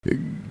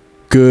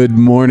Good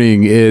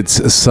morning.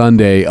 It's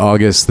Sunday,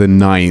 August the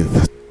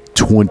 9th,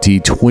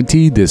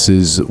 2020. This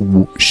is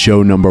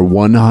show number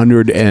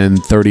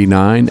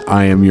 139.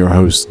 I am your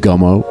host,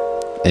 Gummo.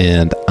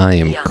 And I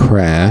am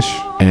Crash.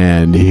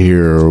 And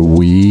here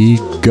we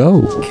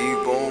go.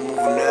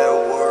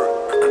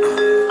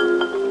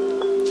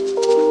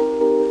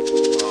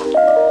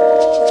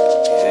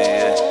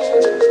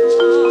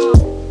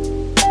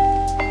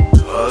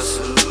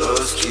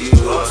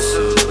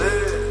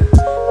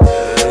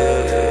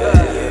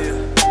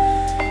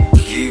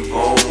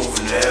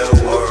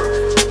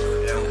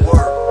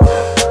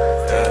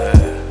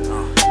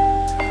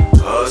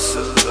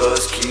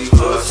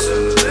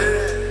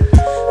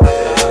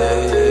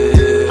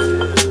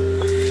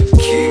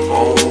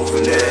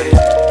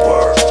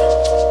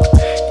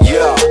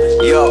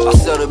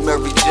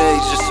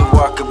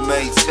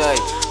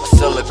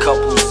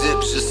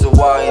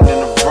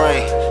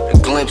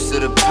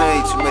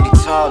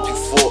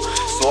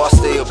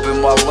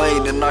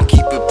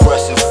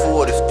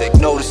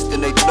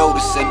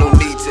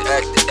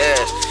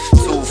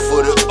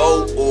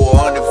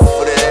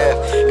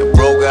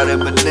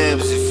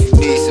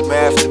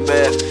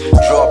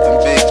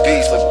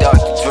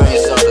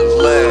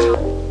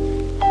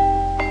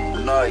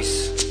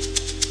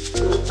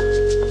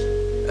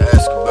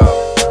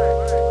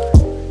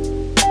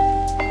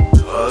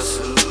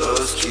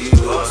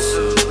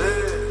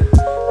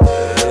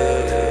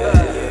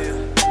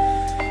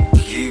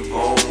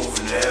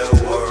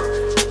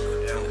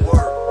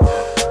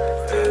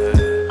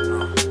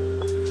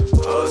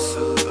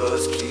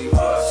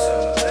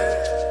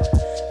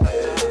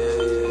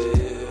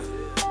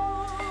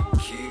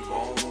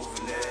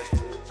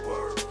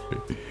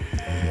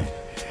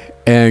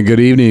 And good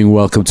evening.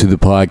 Welcome to the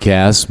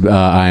podcast.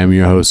 I am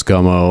your host,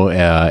 Gummo,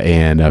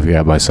 and I've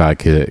got my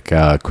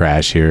sidekick,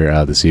 Crash,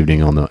 here this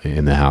evening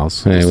in the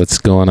house. Hey, what's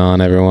going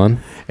on,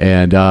 everyone?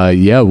 And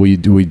we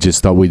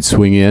just thought we'd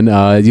swing in.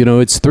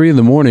 It's 3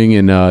 a.m,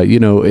 and I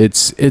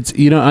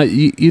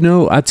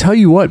tell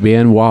you what,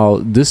 man. While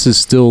this is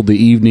still the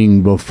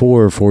evening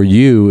before for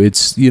you,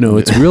 it's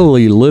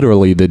really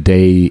literally the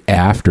day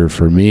after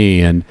for me,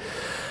 and.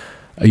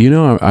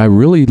 I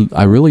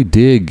really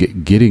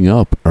dig getting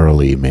up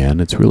early, man.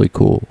 It's really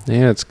cool.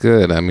 Yeah, it's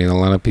good. I mean, a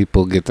lot of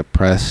people get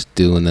depressed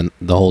doing the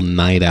whole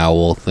night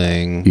owl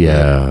thing.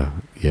 Yeah.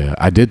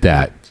 I did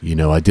that.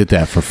 I did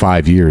that for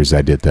 5 years.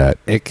 I did that.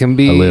 It can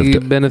be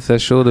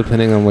beneficial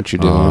depending on what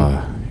you're doing.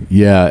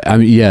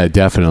 Yeah,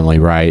 definitely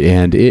right.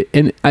 And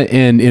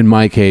in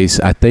my case,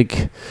 I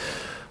think,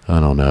 I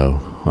don't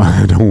know.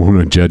 I don't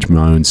want to judge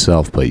my own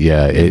self, but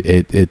yeah,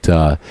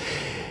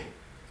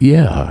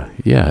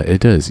 Yeah, it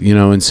does.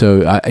 And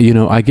so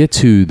I get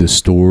to the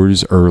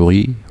stores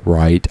early,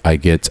 right? I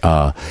get,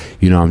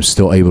 I'm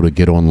still able to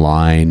get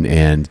online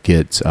and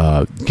get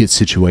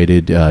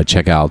situated,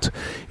 check out,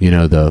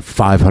 the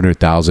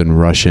 500,000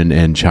 Russian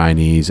and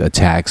Chinese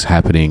attacks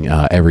happening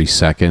every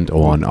second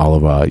on all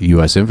of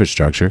U.S.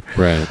 infrastructure.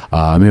 Right.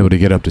 I'm able to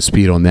get up to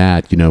speed on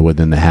that,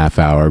 within the half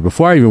hour.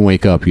 Before I even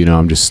wake up,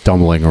 I'm just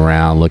stumbling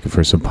around looking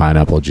for some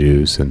pineapple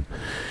juice, and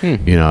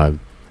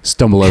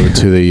stumble over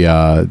to the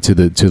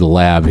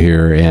lab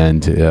here,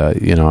 and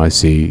I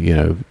see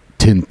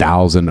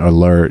 10,000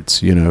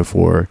 alerts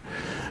for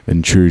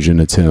intrusion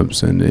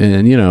attempps, and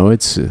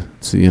it's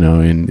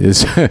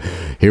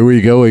here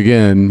we go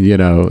again,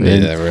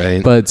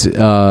 right. But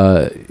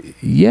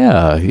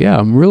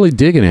I'm really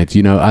digging it.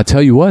 I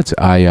tell you what,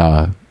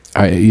 I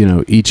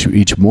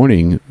each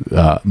morning,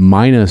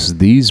 minus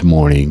these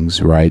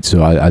mornings, right?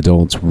 So I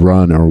don't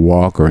run or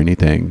walk or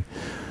anything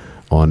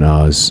on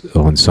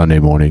Sunday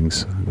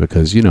mornings,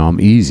 because I'm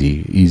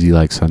easy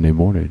like Sunday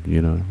morning,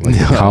 like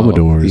the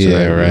Commodores.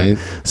 Yeah, right.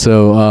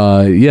 So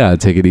I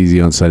take it easy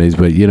on Sundays,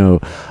 but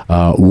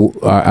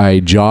I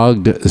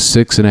jogged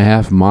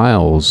 6.5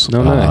 miles.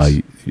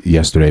 Nice.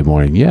 Yesterday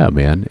morning. Yeah,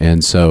 man.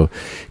 And so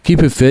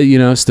keep it fit.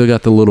 Still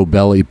got the little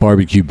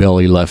barbecue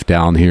belly left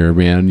down here,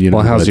 man.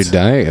 Well, how's your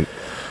diet?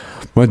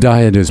 My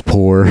diet is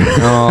poor.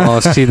 Oh,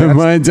 see,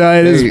 my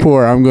diet is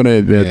poor. I'm gonna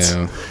admit.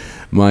 Yeah.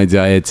 My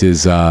diet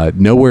is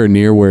nowhere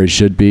near where it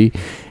should be,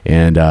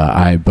 and you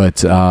need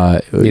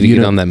to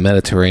get on that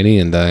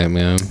Mediterranean diet,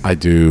 man. I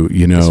do,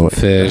 some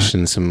fish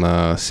and some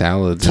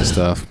salads and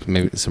stuff,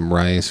 maybe some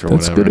rice or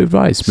that's whatever. That's good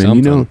advice,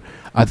 man. Something.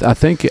 I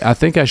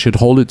think I should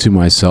hold it to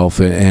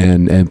myself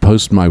and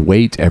post my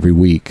weight every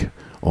week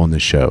on the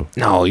show.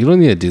 No, you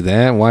don't need to do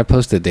that. Why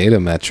post a data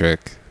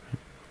metric?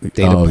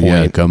 Data point.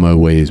 Yeah, Gummo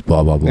weighs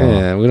blah blah blah.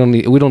 Yeah, we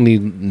don't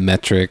need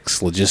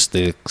metrics,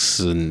 logistics,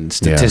 and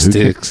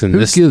statistics, and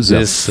this gives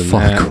this a and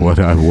fuck that. What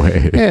I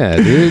weigh. Yeah,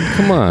 dude,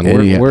 come on,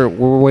 we're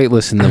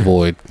weightless in the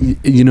void.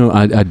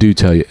 I do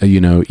tell you,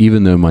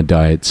 even though my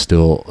diet's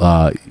still,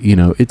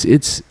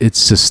 it's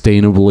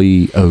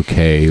sustainably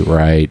okay,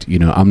 right?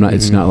 I'm not.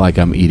 It's not like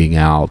I'm eating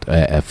out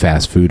at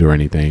fast food or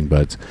anything,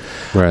 but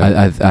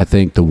right. I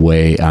think the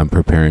way I'm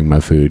preparing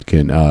my food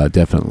can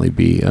definitely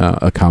be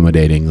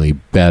accommodatingly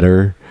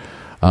better.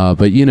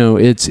 But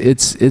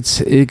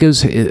it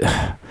goes.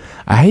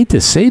 I hate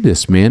to say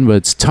this, man, but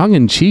it's tongue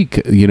in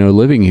cheek,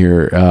 living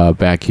here,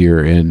 back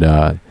here in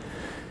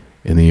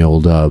the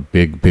old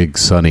big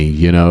sunny,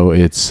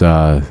 it's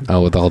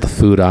with all the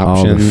food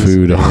options. All the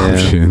food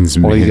options,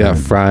 man. Well, you got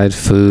fried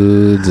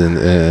foods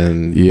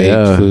and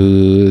baked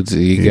foods.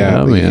 You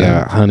got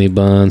honey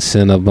buns,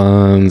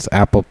 Cinnabons,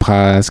 apple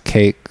pies,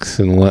 cakes,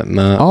 and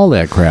whatnot. All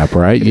that crap,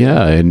 right?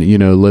 Yeah, and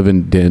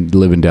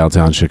living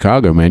downtown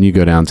Chicago, man. You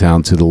go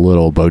downtown to the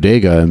little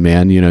bodega, and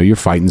man, you're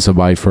fighting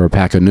somebody for a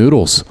pack of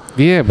noodles.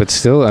 Yeah, but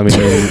still, I mean,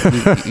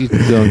 you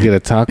can go and get a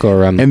taco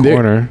around the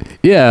corner.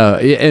 Yeah,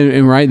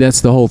 and right,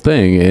 that's the whole thing.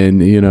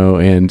 And it's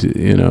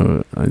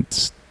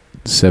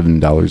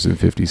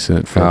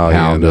 $7.50 for a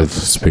pound of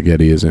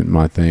spaghetti isn't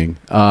my thing.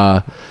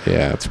 Yeah,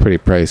 it's pretty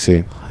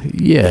pricey.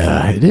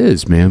 Yeah, it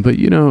is, man. But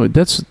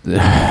that's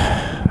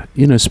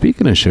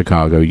speaking of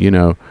Chicago,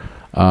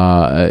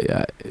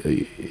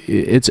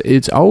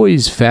 it's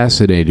always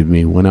fascinated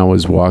me when I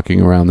was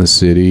walking around the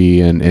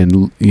city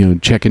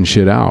and checking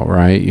shit out,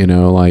 right?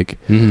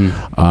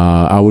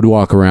 I would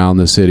walk around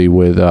the city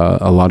with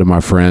a lot of my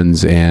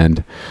friends,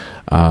 and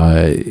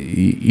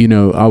we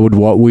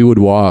would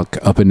walk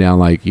up and down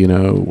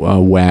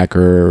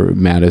Wacker,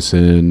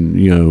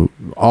 Madison,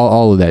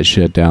 all of that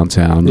shit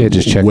downtown. Yeah,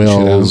 just checking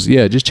Wells, shit out.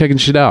 Yeah, just checking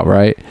shit out,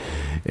 right?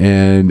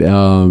 And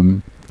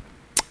I'd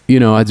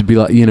be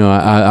like,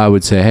 I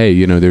would say,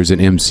 hey, there's an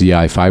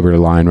MCI fiber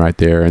line right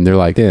there, and they're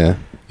like, yeah.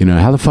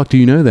 How the fuck do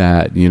you know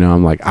that?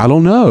 I'm like, I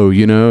don't know,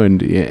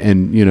 and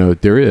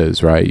there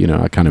is, right?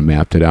 I kind of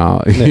mapped it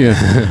out.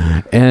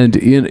 Yeah. And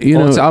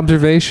It's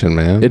observation,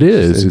 man. It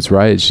is. It's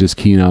right. It's just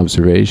keen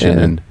observation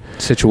and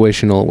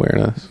situational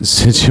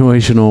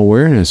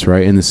awareness,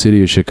 right? In the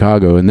city of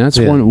Chicago. And that's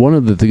one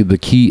of the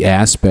key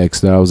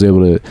aspects that I was able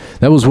to,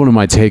 that was one of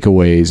my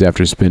takeaways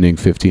after spending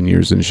 15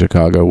 years in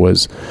Chicago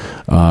was,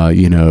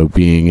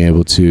 being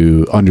able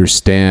to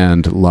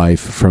understand life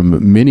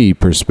from many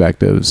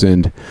perspectives.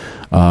 And,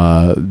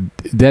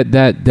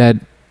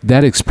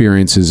 that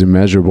experience is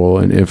immeasurable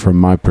and from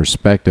my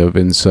perspective.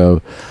 And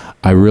so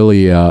I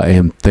really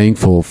am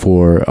thankful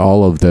for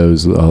all of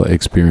those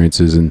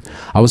experiences. And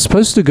I was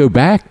supposed to go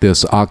back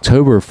this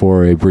October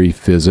for a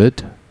brief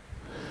visit,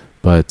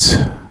 but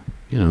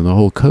the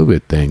whole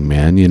COVID thing,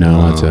 man, I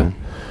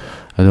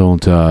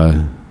don't,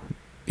 I'm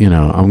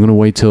going to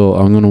wait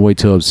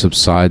till it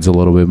subsides a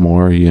little bit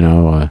more.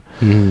 I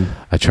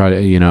try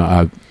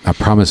to, I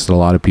promised a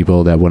lot of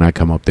people that when I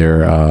come up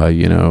there,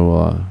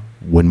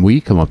 when we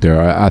come up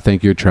there, I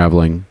think you're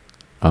traveling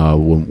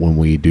when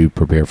we do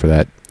prepare for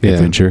that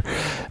adventure,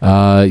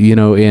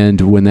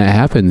 and when that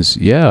happens,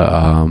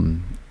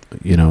 want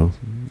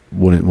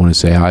to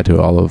say hi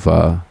to all of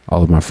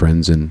my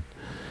friends and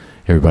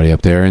everybody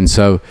up there. And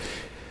so,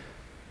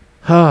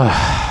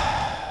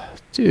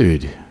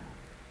 dude,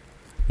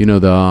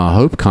 the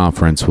Hope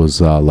Conference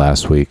was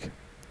last week.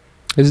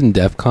 Isn't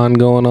DEF CON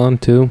going on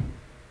too?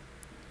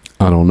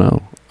 I don't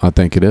know. I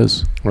think it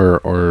is.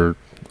 Or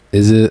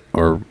is it?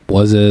 Or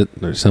was it?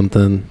 Or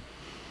something?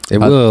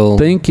 I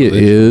think it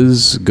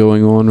is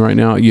going on right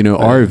now.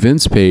 Our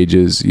events page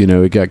is,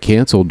 it got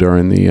canceled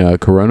during the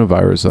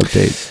coronavirus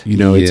update.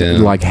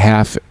 It's like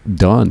half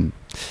done.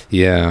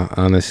 Yeah,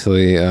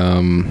 honestly.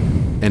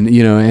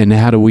 And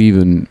how do we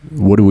even,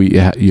 you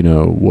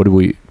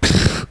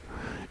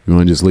want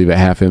to just leave it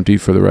half empty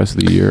for the rest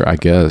of the year? I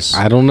guess.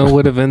 I don't know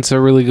what events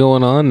are really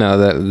going on now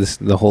that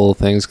the whole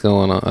thing's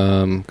going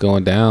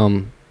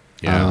down.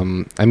 Yeah.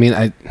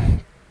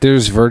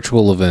 There's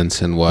virtual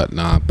events and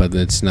whatnot, but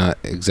it's not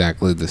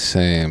exactly the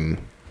same.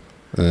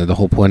 The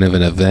whole point of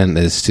an event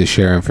is to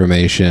share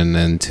information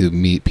and to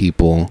meet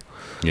people.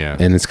 Yeah.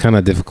 And it's kind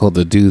of difficult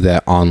to do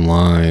that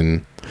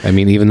online.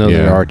 Even though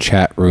there are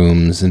chat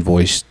rooms and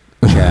voice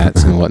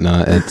chats and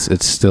whatnot,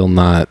 it's still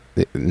not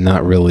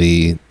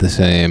really the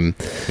same.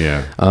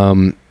 Yeah.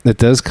 It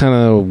does kind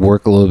of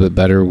work a little bit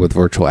better with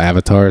virtual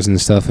avatars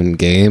and stuff in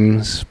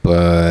games,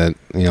 but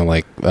yeah,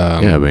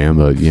 man,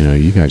 but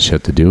you got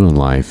shit to do in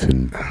life,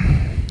 and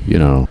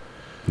yeah.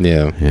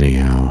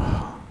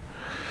 Anyhow,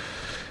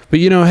 but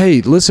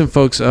hey, listen,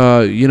 folks.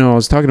 I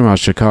was talking about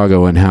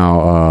Chicago and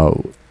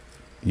how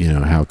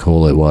how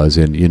cool it was,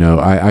 and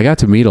I got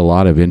to meet a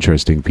lot of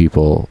interesting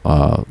people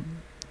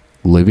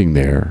living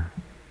there.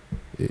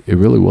 It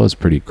really was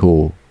pretty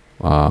cool.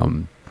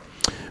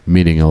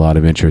 Meeting a lot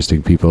of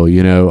interesting people.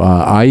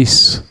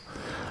 ICE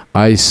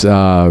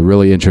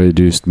really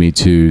introduced me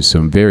to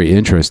some very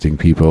interesting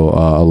people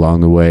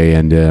along the way,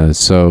 and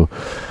so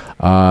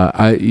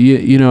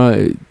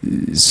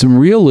some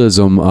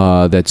realism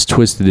that's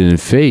twisted in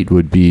fate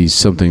would be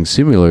something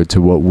similar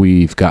to what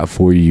we've got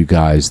for you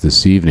guys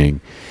this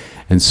evening.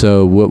 And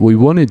so what we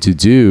wanted to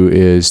do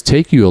is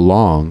take you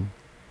along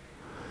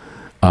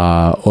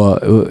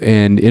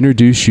and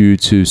introduce you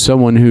to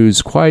someone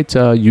who's quite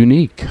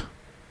unique.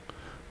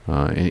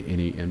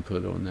 Any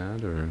input on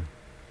that, or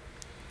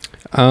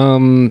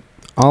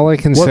all I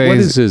can say what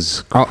is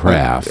his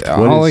craft?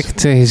 I can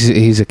say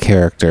he's a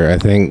character. I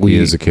think he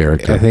is a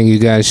character. I think you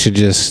guys should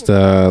just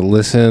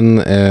listen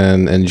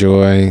and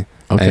enjoy.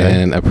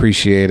 and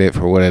appreciate it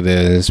for what it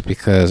is,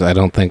 because I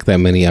don't think that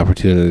many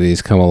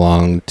opportunities come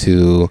along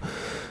to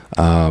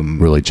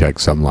really check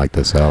something like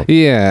this out.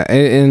 Yeah,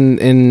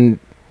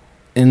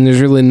 and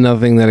there's really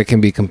nothing that it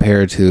can be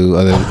compared to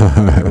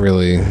other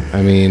really.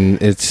 I mean,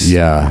 it's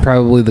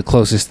probably the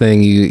closest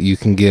thing you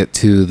can get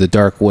to the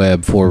dark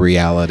web for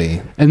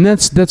reality. And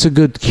that's a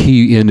good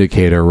key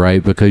indicator,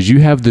 right? Because you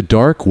have the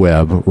dark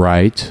web,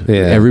 right? Yeah.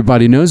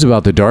 Everybody knows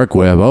about the dark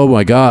web. Oh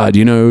my God,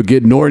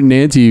 get Norton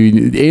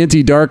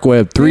anti dark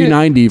web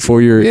 390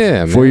 for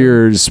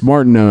your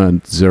smart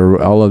nuts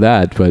or all of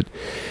that, but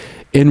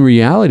in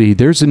reality,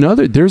 there's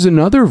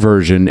another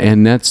version,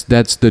 and that's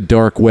the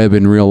dark web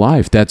in real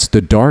life. That's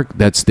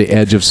the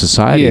edge of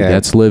society. Yeah.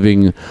 That's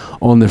living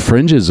on the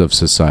fringes of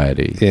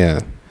society. Yeah.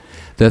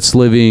 That's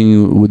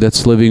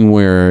living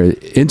where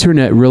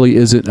internet really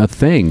isn't a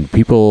thing.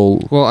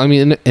 People. Well, I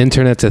mean,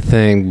 internet's a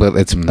thing, but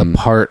it's a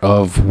part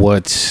of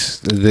what's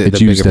the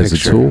used bigger as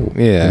picture. a tool.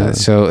 Yeah.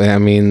 So I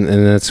mean,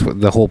 and that's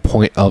the whole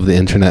point of the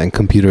internet and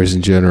computers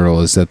in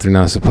general, is that they're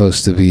not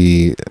supposed to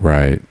be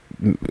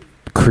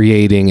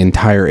creating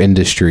entire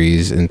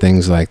industries and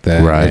things like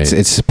that. Right.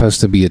 It's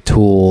supposed to be a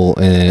tool,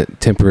 and a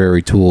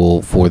temporary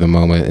tool for the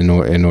moment in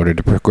order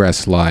to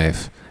progress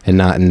life, and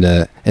not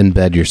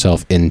embed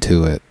yourself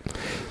into it.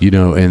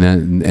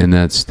 And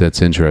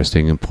that's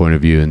interesting in point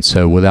of view. And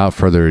so without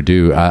further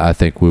ado, I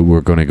think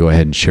we're going to go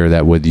ahead and share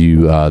that with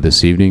you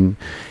this evening,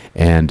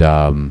 and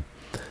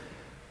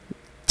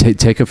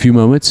take a few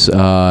moments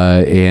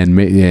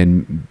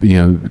and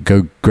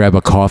go grab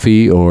a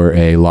coffee or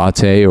a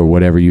latte or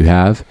whatever you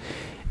have.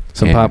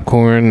 Some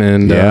popcorn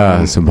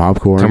and some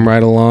popcorn. Come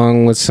right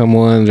along with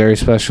someone very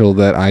special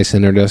that Ice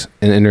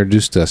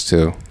introduced us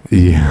to.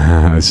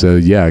 Yeah. So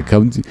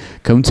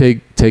come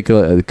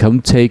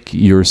take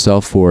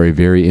yourself for a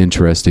very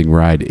interesting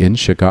ride in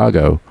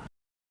Chicago.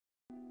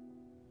 I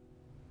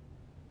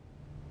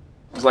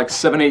was like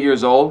 7, 8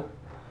 years old,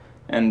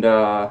 and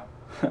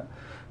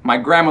my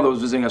grandmother was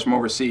visiting us from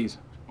overseas.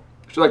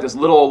 She was like this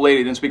little old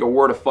lady, didn't speak a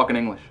word of fucking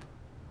English.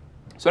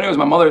 So anyways,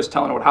 my mother is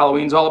telling her what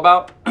Halloween's all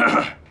about.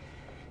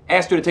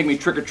 Asked her to take me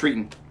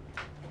trick-or-treating.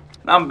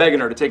 Now I'm begging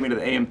her to take me to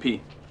the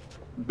A&P,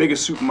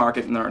 biggest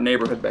supermarket in our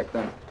neighborhood back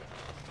then.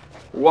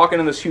 We're walking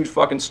in this huge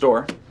fucking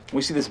store, and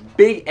we see this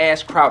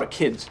big-ass crowd of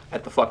kids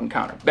at the fucking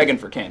counter, begging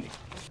for candy.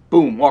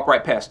 Boom, walk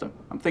right past them.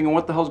 I'm thinking,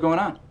 what the hell's going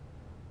on?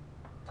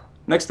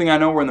 Next thing I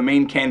know, we're in the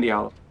main candy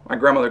aisle. My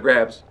grandmother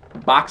grabs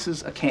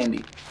boxes of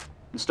candy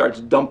and starts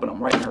dumping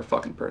them right in her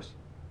fucking purse.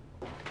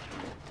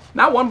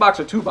 Not 1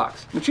 box or 2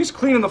 boxes. I mean, she's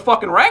cleaning the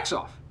fucking racks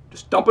off,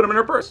 just dumping them in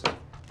her purse.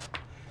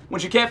 When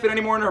she can't fit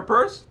any more in her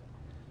purse,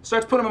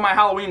 starts putting them in my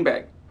Halloween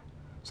bag.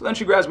 So then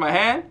she grabs my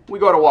hand, we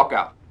go to walk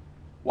out.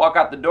 Walk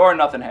out the door,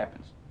 nothing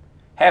happens.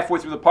 Halfway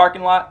through the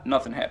parking lot,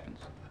 nothing happens.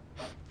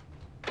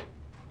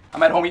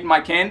 I'm at home eating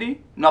my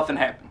candy, nothing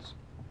happens.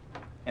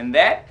 And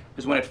that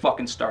is when it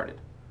fucking started.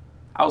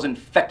 I was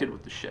infected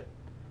with the shit.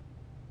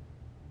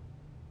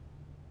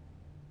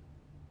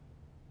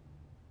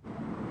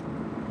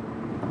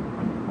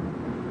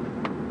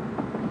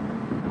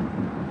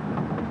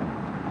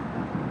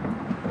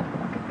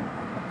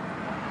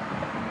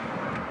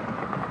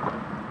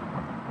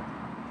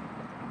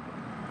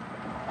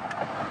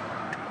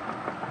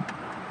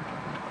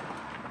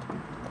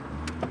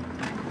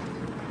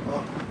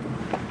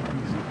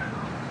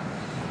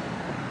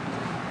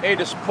 Hey,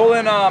 just pull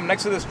in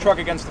next to this truck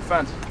against the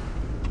fence.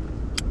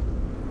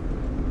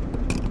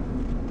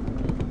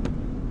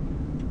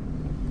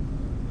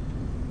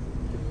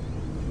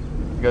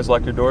 You guys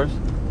lock your doors?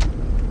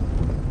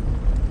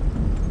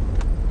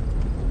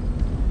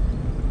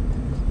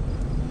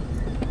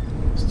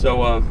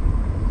 So,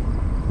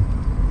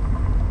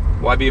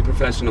 why be a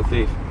professional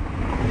thief?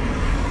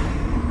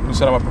 Who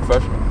said I'm a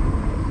professional?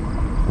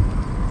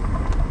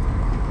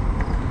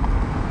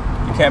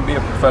 You can't be a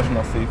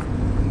professional thief.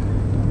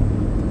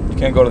 You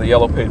can't go to the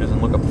yellow pages and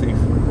look up thief.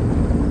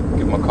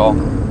 Give them a call.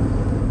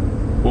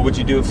 What would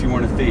you do if you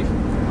weren't a thief?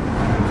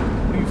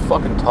 What are you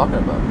fucking talking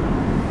about?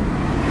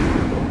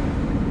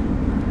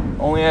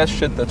 Only ask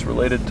shit that's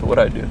related to what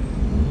I do.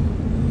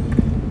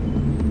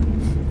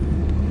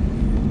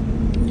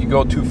 You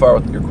go too far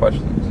with your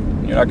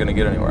questions. You're not gonna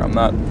get anywhere.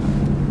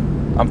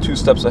 I'm 2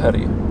 steps ahead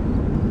of you.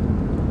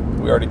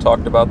 We already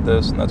talked about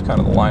this, and that's kind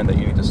of the line that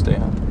you need to stay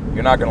on.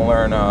 You're not gonna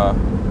learn,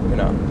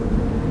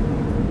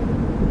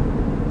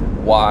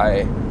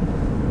 why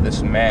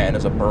this man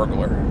is a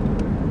burglar,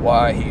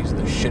 why he's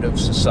the shit of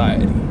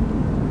society,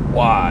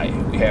 why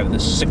we have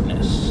this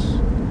sickness,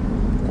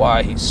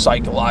 why he's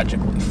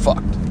psychologically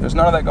fucked. There's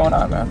none of that going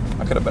on, man.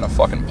 I could have been a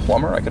fucking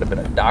plumber, I could have been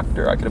a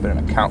doctor, I could have been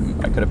an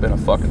accountant, I could have been a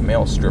fucking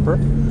male stripper.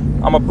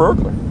 I'm a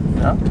burglar,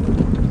 you know?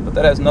 But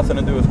that has nothing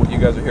to do with what you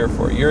guys are here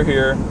for. You're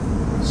here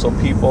so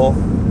people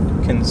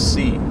can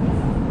see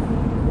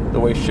the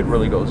way shit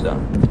really goes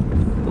down,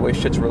 the way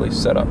shit's really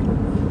set up.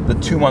 The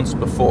 2 months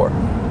before,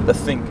 the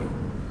thinking.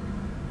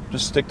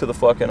 Just stick to the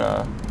fucking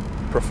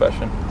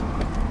profession.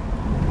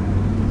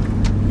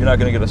 You're not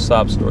gonna get a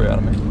sob story out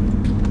of me.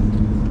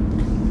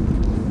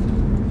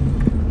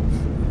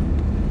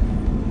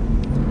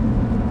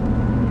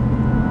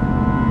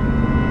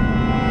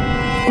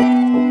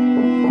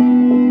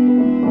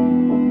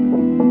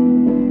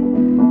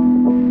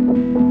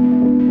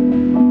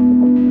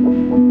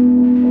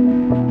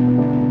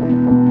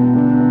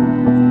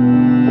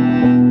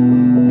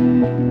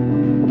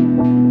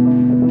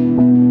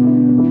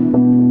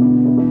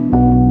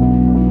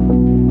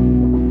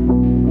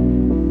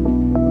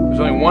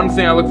 one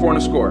thing I look for in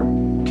a score: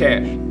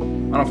 cash.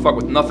 I don't fuck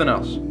with nothing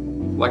else.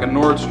 Like a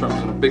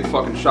Nordstrom's in a big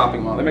fucking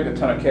shopping mall. They make a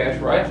ton of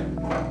cash, right?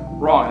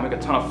 Wrong, they make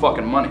a ton of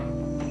fucking money.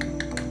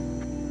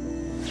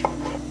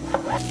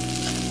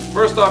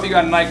 First off, you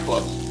got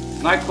nightclubs.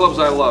 Nightclubs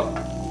I love.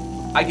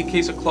 I could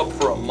case a club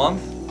for a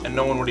month and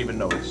no one would even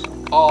notice.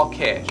 All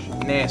cash,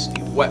 nasty,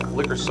 wet,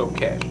 liquor-soaked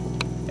cash.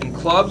 And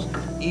clubs,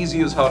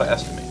 easy as hell to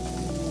estimate.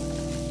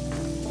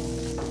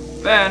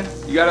 Then,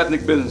 you got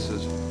ethnic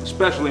businesses,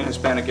 especially in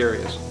Hispanic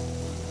areas.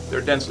 They're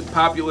densely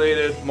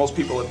populated, most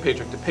people live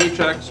paycheck to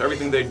paycheck, so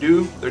everything they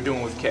do, they're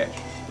doing with cash.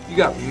 You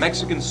got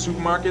Mexican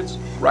supermarkets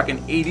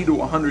rocking 80 to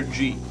 100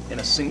 G in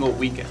a single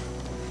weekend,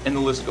 and the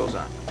list goes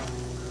on.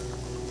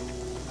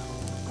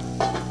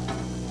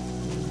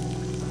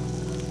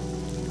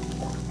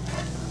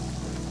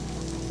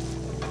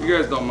 You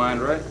guys don't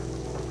mind, right?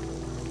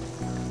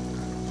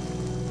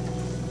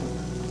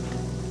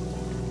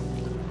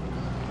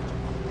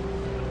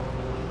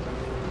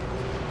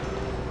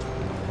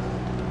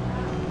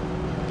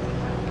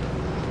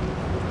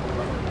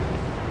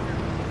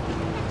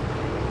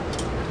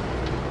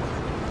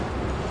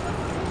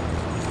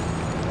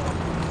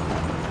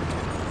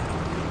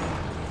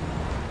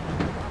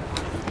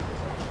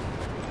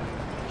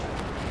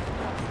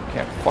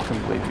 Can't fucking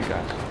believe you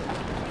guys.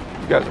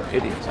 You guys are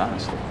idiots,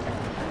 honestly.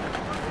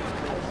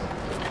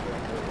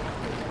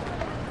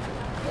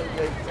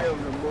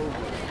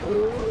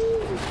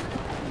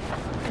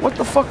 What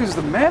the fuck is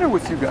the matter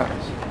with you guys?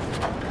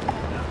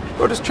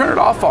 Bro, just turn it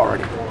off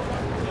already.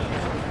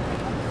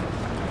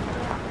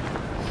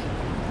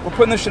 We're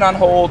putting this shit on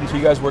hold until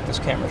you guys work this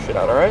camera shit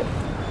out, alright?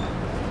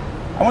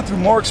 I went through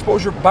more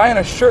exposure buying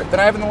a shirt than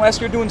I have in the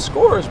last year doing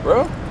scores,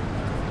 bro.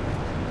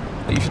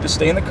 You should just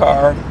stay in the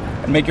car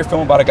and make your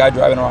film about a guy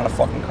driving around a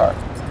fucking car,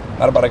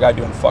 not about a guy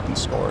doing fucking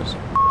scores.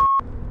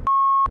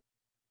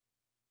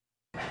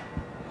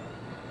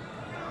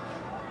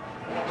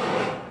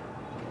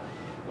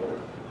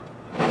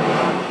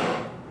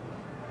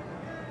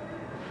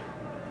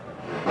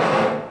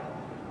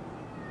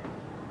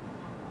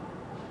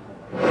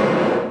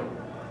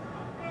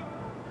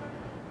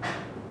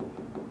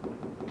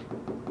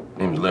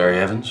 Name's Larry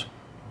Evans,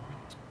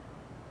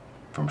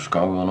 from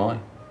Chicago, Illinois.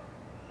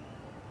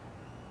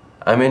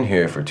 I'm in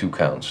here for 2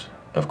 counts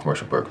of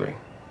commercial burglary.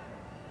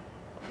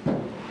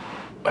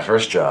 My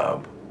first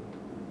job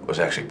was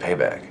actually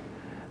payback.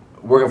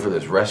 Working for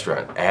this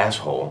restaurant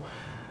asshole,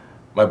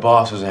 my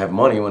boss doesn't have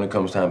money when it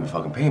comes time to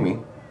fucking pay me,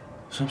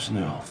 so I'm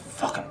sitting there all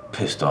fucking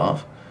pissed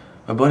off.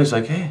 My buddy's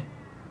like, hey,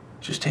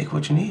 just take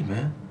what you need,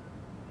 man.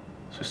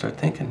 So I start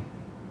thinking.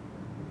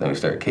 Then we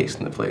start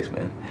casing the place,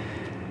 man.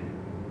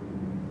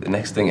 The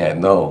next thing I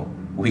know,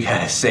 we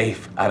got a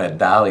safe out of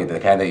Dolly, the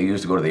kind that you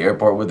used to go to the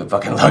airport with, the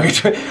fucking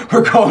luggage.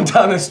 We're going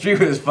down the street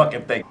with this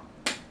fucking thing.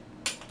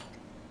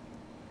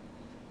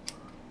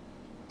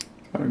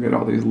 I don't get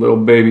all these little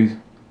babies.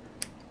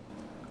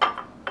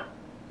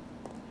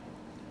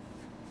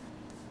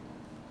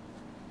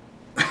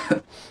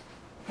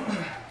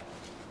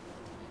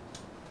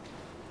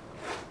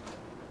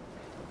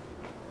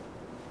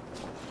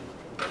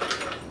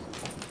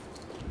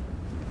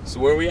 So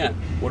where are we at?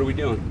 What are we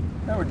doing?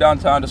 Yeah, we're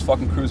downtown just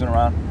fucking cruising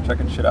around,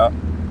 checking shit out.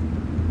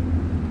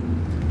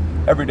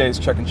 Every day is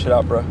checking shit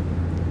out, bro.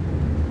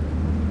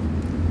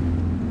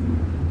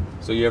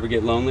 So you ever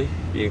get lonely,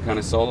 being kind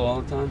of solo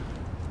all the time?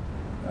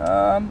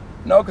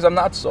 No, because I'm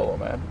not solo,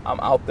 man. I'm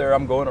out there,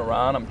 I'm going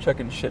around, I'm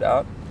checking shit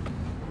out.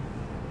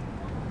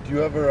 Do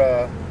you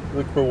ever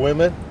look for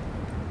women?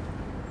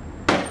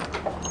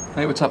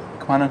 Hey, what's up?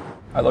 Come on in.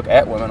 I look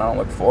at women, I don't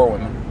look for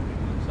women.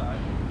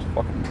 It's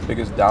fucking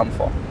biggest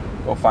downfall.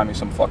 Go find me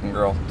some fucking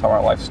girl, tell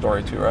her life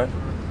story too, right?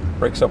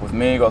 Breaks up with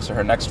me, goes to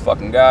her next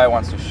fucking guy,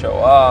 wants to show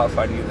off.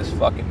 I knew this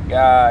fucking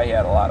guy, he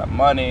had a lot of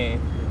money,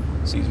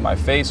 sees my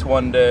face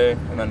one day,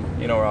 and then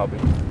you know where I'll be.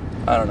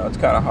 I don't know, it's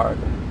kind of hard.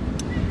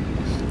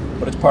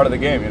 But it's part of the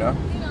game, you know?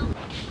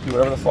 Do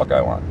whatever the fuck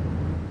I want.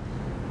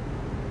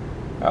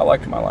 I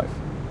like my life.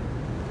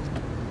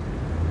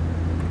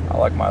 I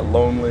like my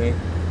lonely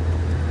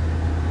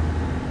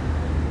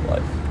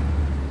life.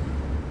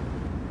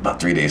 About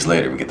 3 days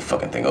later, we get the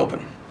fucking thing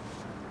open.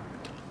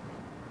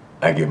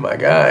 I give my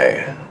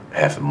guy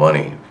half the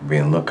money for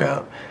being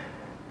lookout,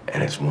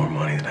 and it's more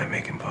money than I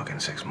make in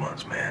fucking 6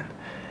 months, man.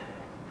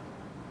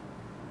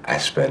 I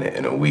spent it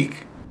in a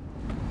week.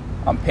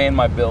 I'm paying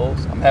my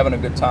bills, I'm having a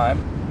good time,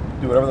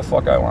 do whatever the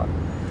fuck I want.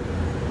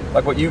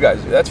 Like what you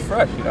guys do, that's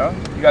fresh, you know?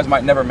 You guys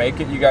might never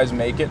make it, you guys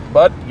make it,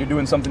 but you're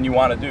doing something you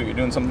want to do, you're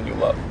doing something you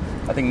love.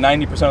 I think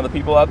 90% of the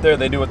people out there,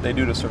 they do what they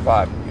do to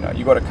survive. You know,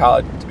 you go to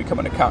college to become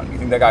an accountant. You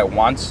think that guy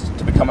wants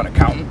to become an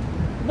accountant?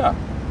 No.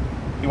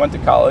 He went to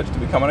college to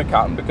become an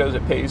accountant because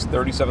it pays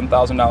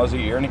 $37,000 a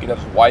year and he could have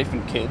his wife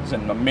and kids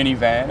and a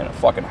minivan and a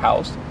fucking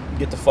house. You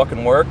get to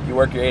fucking work, you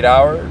work your 8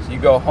 hours, you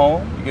go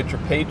home, you get your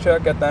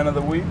paycheck at the end of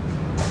the week.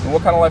 And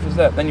what kind of life is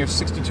that? Then you're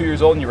 62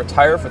 years old and you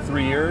retire for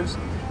 3 years.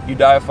 You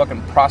die of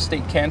fucking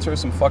prostate cancer,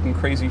 some fucking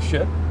crazy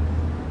shit.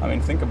 I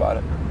mean, think about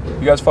it.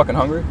 You guys fucking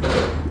hungry?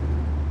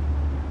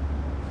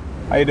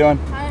 How you doing?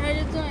 Hi, how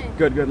you doing?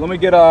 Good. Let me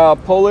get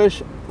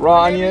Polish,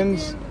 raw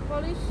onions.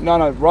 Polish?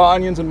 No, raw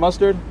onions and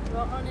mustard.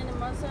 Raw onion and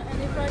mustard.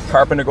 Any fries?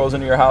 Carpenter goes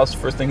into your house.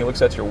 First thing he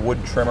looks at is your wood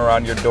trim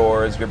around your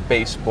doors, your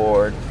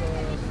baseboard.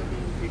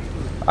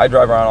 I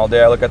drive around all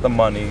day. I look at the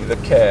money, the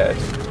cash,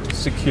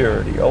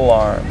 security,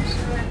 alarms,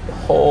 the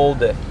whole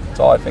day. That's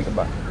all I think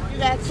about. You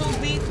got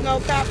 2 beets, no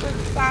peppers,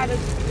 a side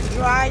of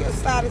dry, a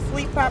side of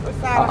sweet pepper, a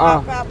side of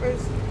hot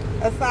peppers,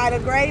 a side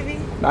of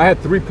gravy. I had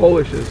 3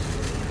 Polishes.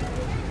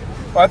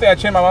 Well, I think I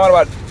changed my mind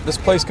about this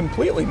place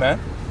completely, man.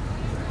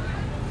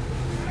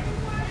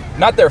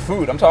 Not their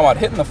food. I'm talking about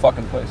hitting the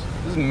fucking place.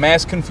 This is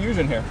mass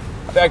confusion here.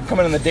 I think I can come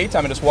in the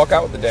daytime and just walk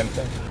out with the damn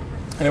thing.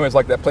 Anyways,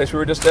 like that place we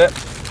were just at,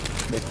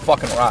 they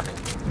fucking rock.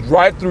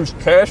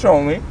 Drive-throughs cash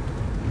only.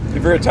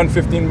 If you're at 10,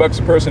 15 bucks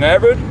a person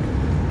average.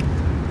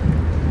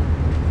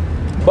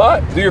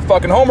 But do your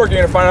fucking homework,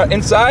 you're gonna find out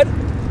inside,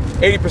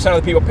 80%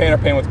 of the people paying are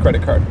paying with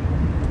credit card.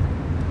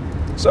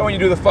 So when you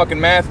do the fucking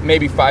math,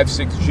 maybe 5,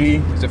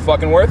 6G. Is it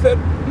fucking worth it?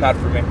 Not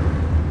for me.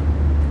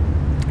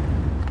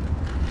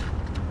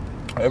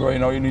 Everybody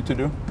know what you need to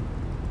do?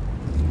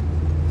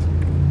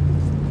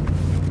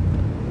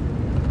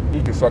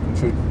 Eat your fucking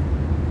food.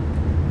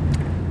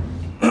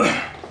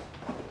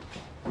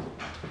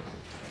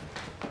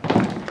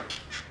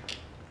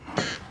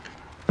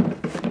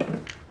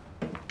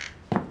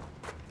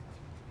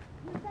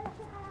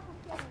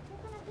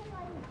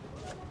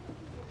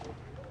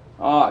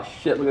 Oh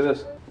shit, look at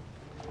this.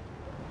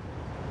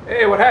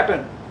 Hey, what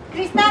happened?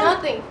 Cristal,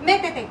 Nothing.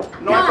 métete.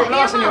 No hay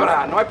problema,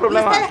 señora. No hay ¿Y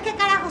problema. ustedes qué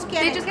carajos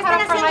quieren? They just ¿Qué cut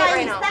están off our haciendo light ahí?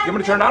 right now. Están- You want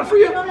me to turn it on for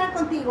you? Quiero hablar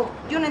contigo.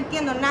 Yo no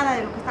entiendo nada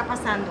de lo que está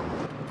pasando.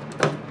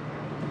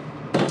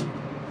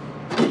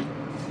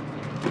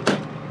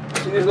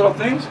 See these little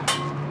things?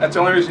 That's the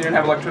only reason you didn't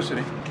have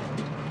electricity.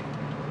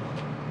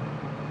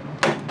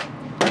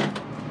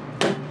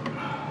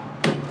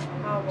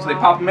 So they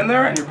pop them in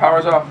there and your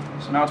power's off.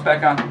 So now it's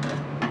back on.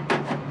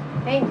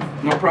 Thanks.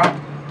 No problem.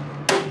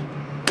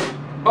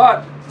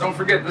 But don't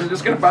forget, this is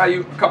just gonna buy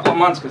you a couple of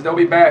months because they'll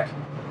be back.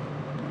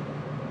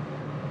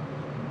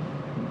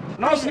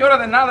 No, señora,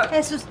 de nada.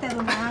 Es usted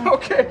humano.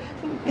 Okay.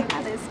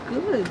 God, that's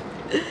good.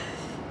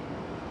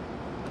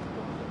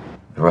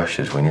 The rush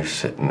is when you're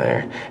sitting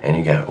there and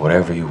you got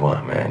whatever you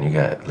want, man. You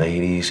got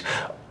ladies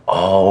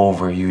all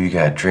over you. You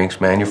got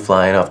drinks, man. You're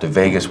flying off to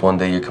Vegas one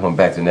day. You're coming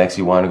back the next.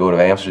 You want to go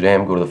to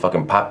Amsterdam, go to the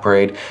fucking pop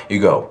parade. You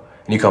go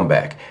and you come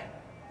back.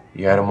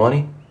 You out of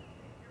money?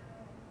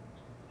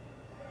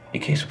 You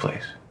case the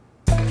place.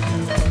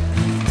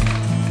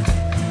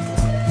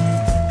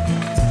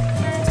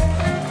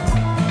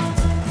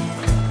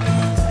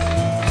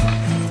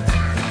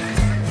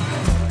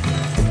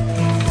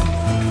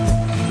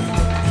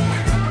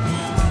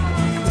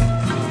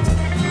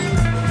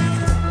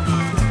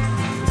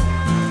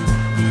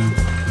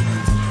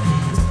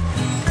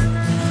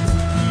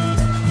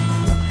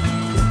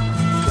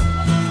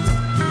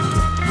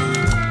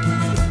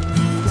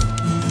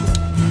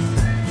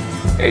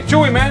 Hey,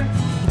 Chewy, man.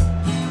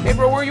 Hey,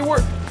 bro, where you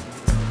work?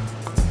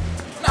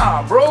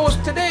 Nah, bro, it's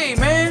today,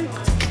 man.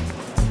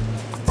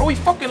 Bro, we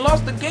fucking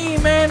lost the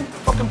game, man.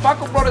 Fucking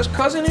Paco brought his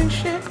cousin and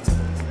shit.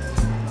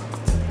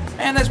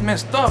 Man, that's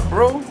messed up,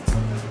 bro.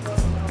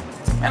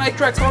 Man, I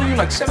tried calling you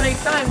like 7, 8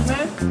 times,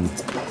 man.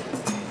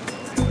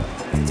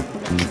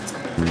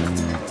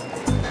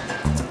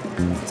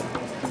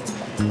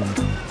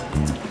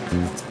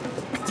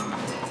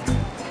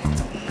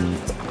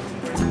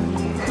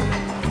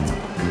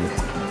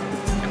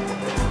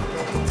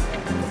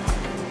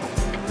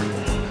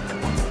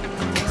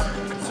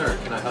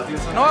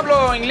 No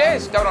hablo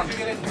inglés, cabrón.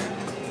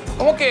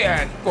 ¿Cómo que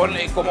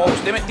como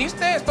usted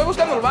metiste? Estoy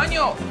buscando el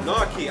baño. No,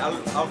 aquí,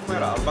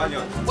 afuera, al baño.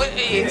 Pues,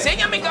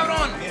 enséñame,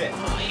 cabrón. Mire.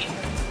 Ay.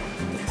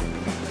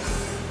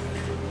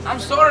 I'm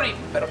sorry,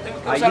 pero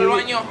tengo que usar el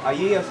baño.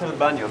 Allí es el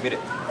baño, mire.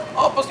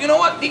 Oh, pues, you know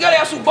what? Dígale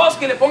a su boss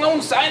que le ponga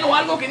un sign o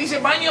algo que dice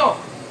baño.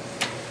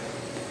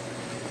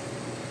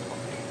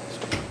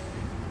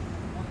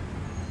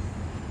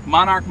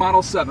 Monarch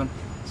Model 7.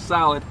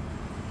 Solid.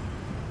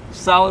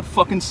 Solid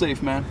fucking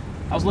safe, man.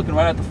 I was looking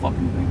right at the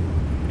fucking thing.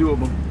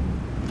 Doable.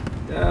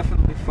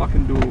 Definitely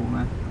fucking doable,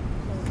 man.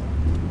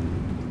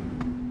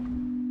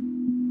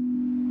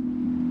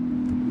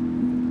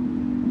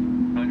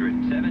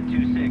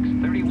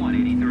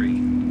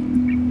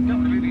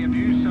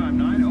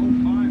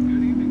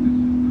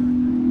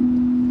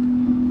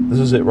 This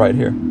is it right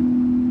here.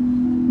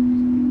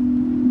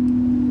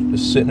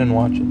 Just sitting and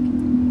watching.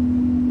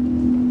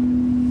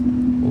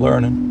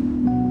 Learning.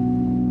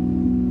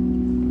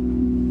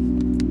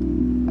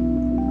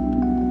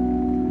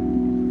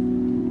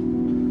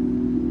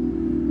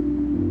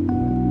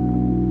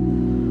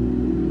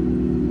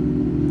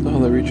 What the hell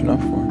are they reaching up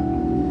for?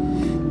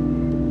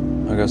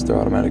 I guess they're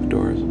automatic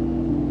doors.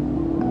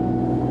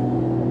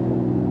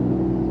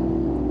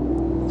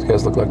 These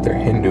guys look like they're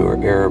Hindu or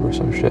Arab or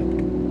some shit.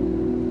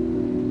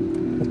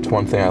 That's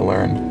one thing I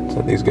learned, is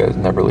that these guys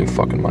never leave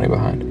fucking money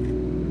behind.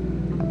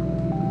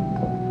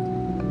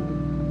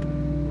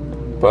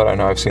 But I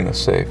know I've seen the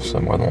safe, so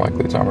more than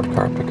likely it's armored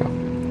car pickup.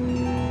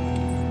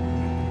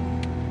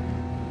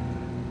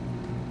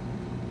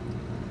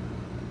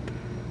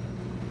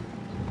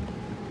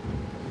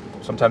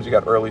 Sometimes you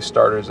got early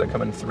starters that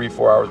come in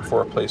 3-4 hours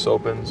before a place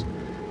opens.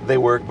 They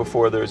work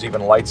before there's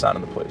even lights on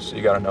in the place, so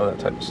you got to know that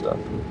type of stuff.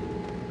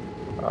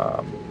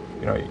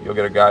 You know, you'll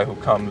get a guy who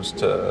comes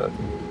to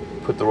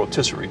put the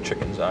rotisserie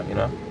chickens on, you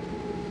know?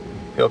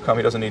 He'll come,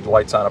 he doesn't need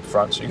lights on up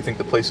front, so you think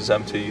the place is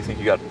empty, you think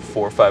you got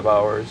 4 or 5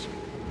 hours.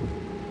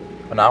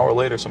 An hour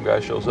later, some guy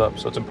shows up,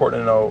 so it's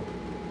important to know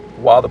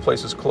while the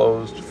place is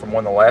closed, from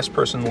when the last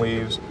person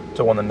leaves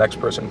to when the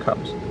next person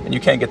comes. And you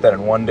can't get that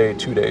in 1 day,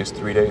 2 days,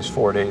 3 days,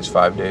 4 days,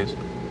 5 days.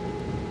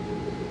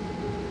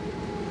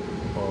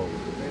 Oh.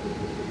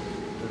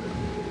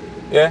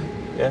 Yeah,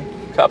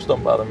 cops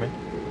don't bother me.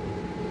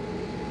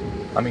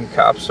 I mean,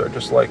 cops are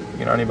just like,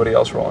 you know, anybody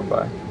else rolling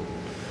by.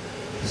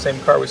 Same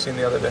car we seen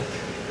the other day.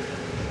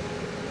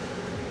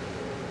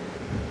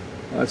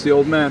 That's the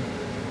old man.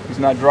 He's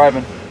not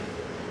driving.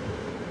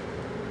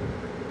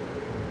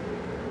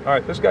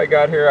 Alright, this guy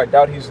got here. I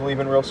doubt he's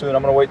leaving real soon.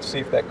 I'm gonna wait to see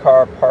if that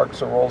car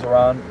parks or rolls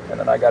around, and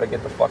then I gotta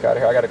get the fuck out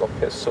of here. I gotta go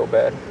piss so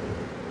bad.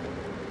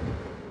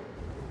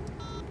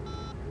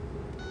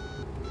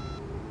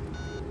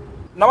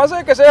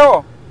 Namaste, kaise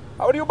ho?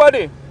 How are you,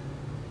 buddy?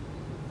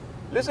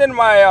 Listen,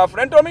 my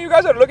friend told me you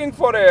guys are looking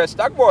for a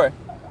stock boy.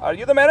 Are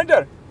you the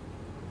manager?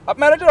 Up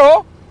manager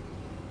ho?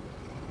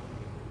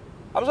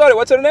 I'm sorry,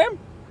 what's her name?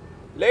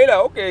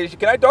 Layla, okay.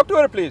 Can I talk to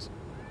her, please?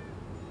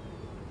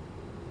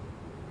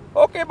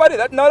 Okay, buddy.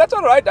 That's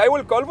all right. I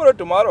will call for her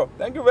tomorrow.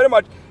 Thank you very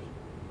much.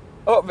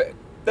 Oh,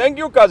 thank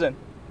you, cousin.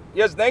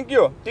 Yes, thank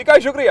you. Tika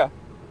shukriya.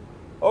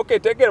 Okay,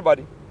 take care,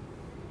 buddy.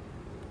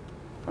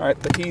 All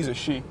right, he's a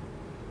she,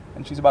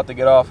 and she's about to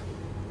get off.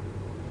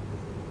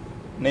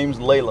 Name's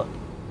Layla.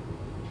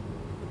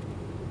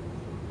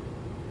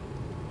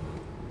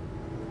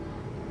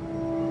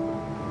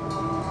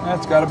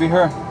 That's got to be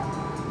her.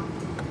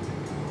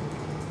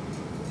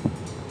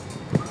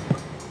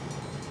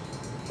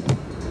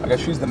 I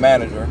guess she's the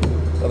manager.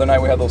 The other night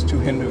we had those 2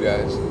 Hindu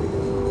guys.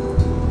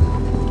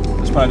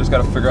 This point I just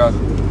gotta figure out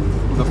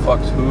who the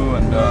fuck's who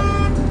and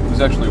who's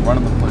actually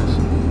running the place.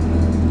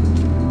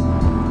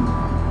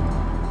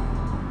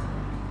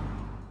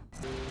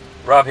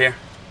 Rob here.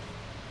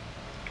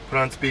 Put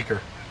on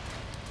speaker.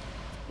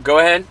 Go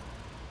ahead.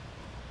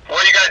 Where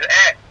are you guys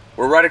at?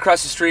 We're right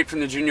across the street from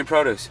the Junior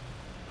Produce.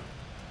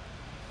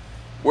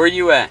 Where are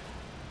you at?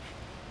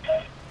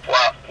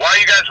 Wow. Why are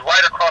you guys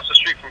right across the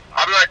street from...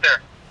 I'll be right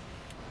there.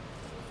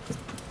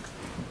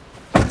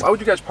 Why would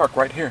you guys park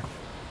right here?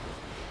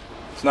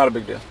 It's not a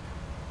big deal.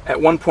 At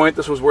one point,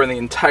 this was where the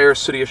entire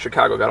city of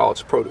Chicago got all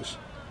its produce.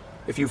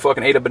 If you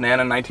fucking ate a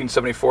banana in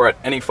 1974 at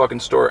any fucking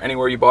store,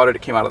 anywhere you bought it,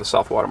 it came out of the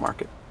South Water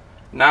Market.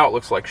 Now it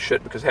looks like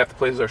shit because half the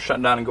places are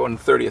shutting down and going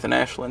to 30th and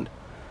Ashland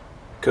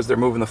because they're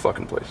moving the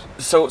fucking place.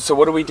 So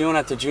what are we doing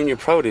at the Junior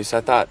Produce? I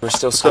thought we're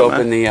still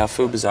scoping the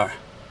food bazaar.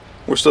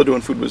 We're still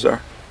doing food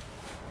bazaar.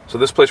 So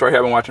this place right here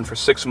I've been watching for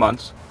 6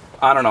 months,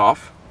 on and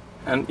off,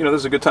 and you know, this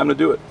is a good time to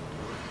do it.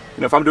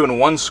 You know, if I'm doing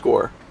one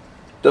score,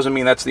 doesn't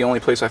mean that's the only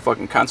place I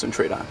fucking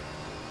concentrate on.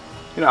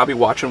 You know, I'll be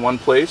watching one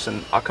place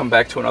and I'll come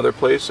back to another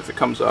place if it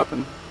comes up,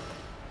 and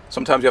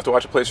sometimes you have to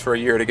watch a place for a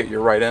year to get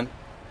your right in.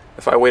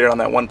 If I waited on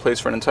that one place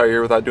for an entire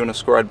year without doing a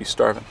score, I'd be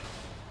starving.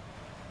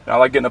 And I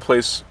like getting a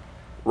place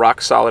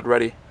rock solid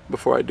ready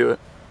before I do it.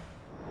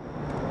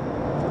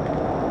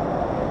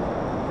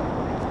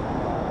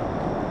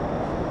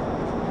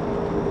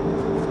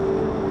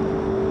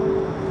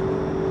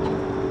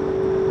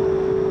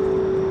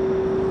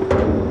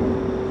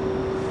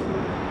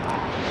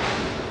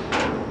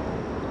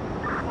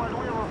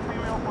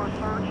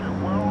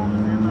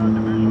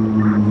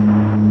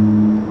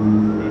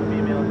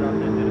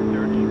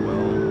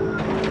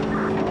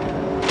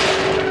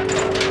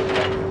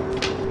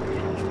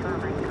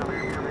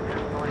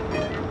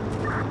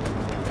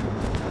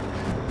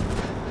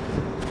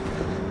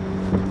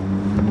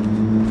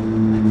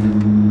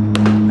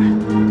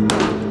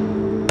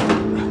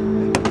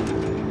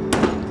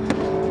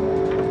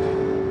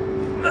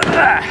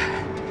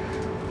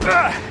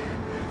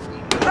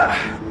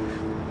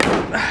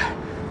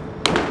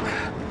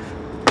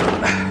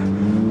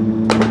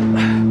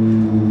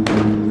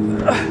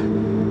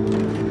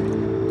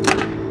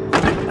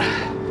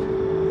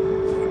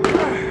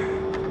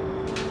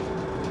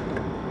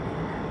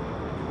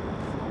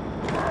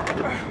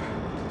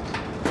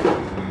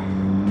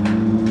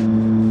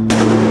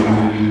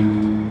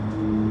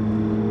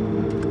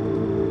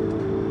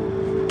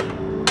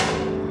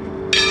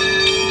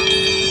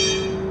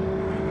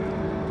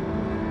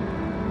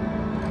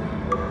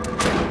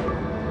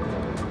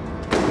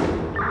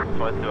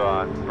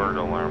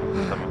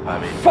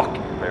 Fuck!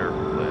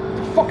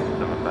 Fuck!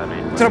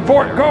 To the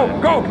board! Go!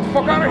 Go! Get the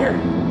fuck out of here!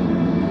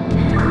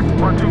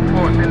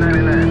 124,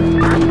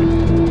 1099.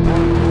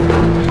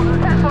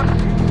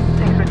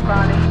 Thanks for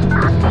responding.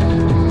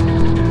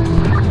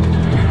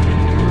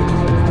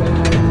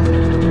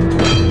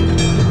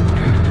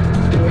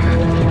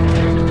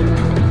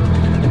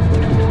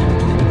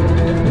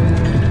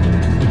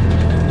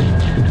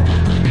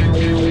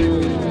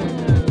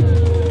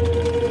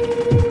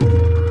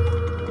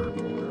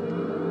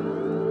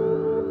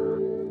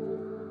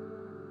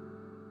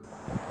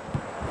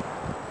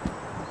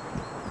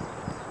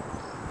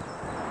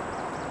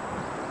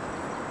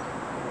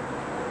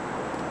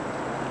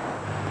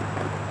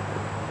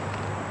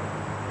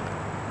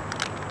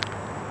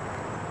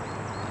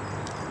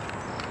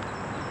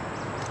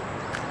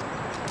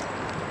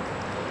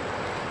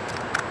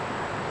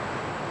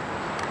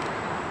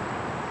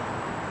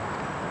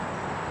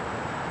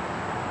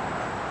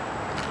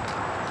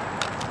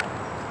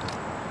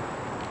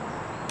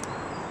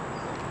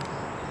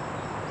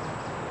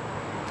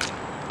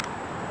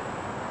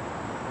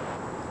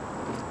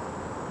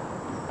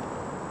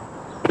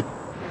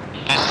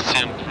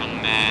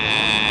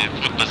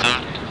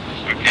 bazaar.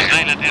 Is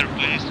Layla there,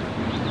 please?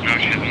 No,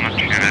 she's not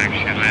here.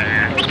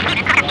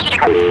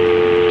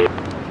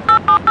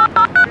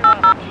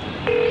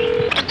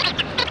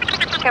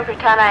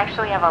 Camperton, I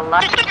actually have a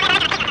lot.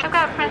 I've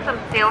got to print some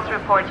sales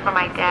reports for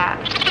my dad.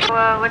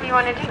 Well, what do you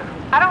want to do?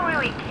 I don't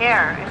really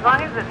care, as long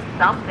as it's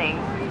something,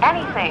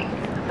 anything.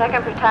 So I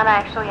can pretend I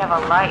actually have a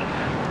life.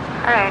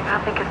 All right,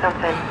 I'll think of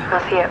something. I'll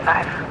see you at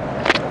 5.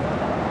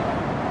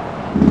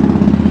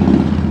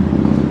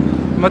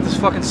 I met this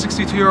fucking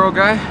 62-year-old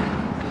guy.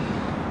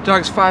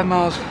 Jogs 5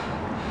 miles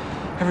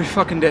every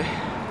fucking day.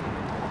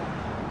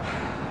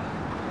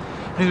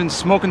 And he's been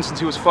smoking since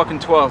he was fucking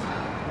 12.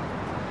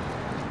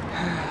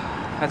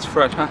 That's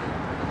fresh, huh?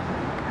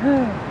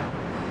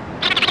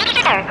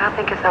 Alright, I'll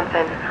think of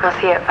something. I'll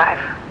see you at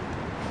 5.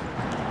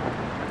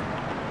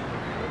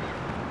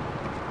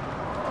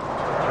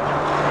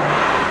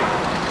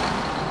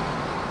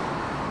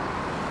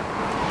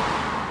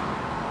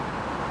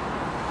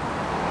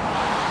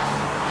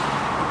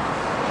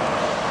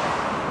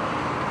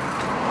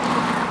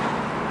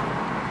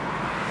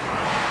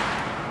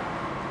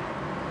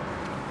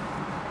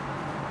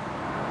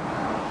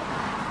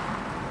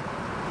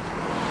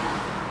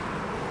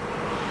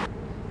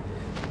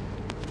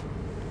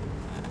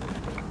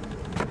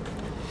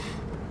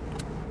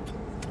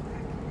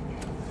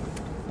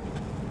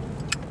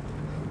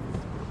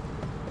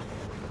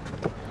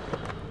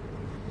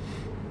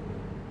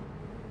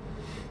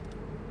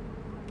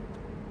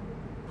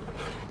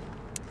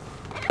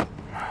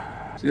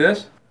 See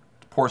this?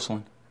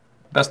 Porcelain.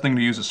 Best thing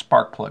to use is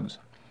spark plugs.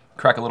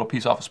 Crack a little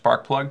piece off a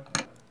spark plug,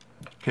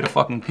 hit a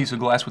fucking piece of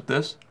glass with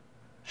this,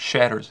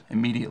 shatters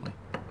immediately.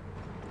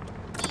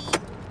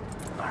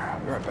 Alright, I'll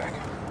be right back.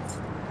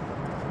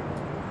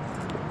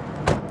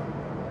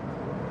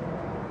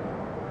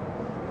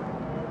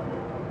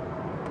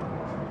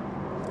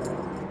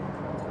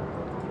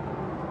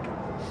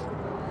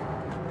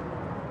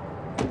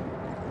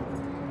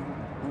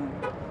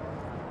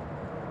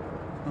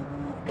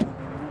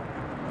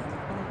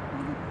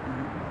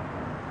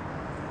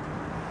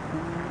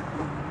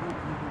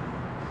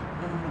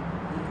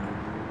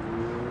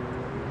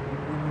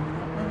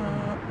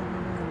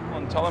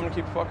 Tell them to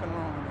keep fucking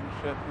rolling and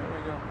shit. Here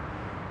we go.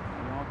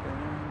 I'm walking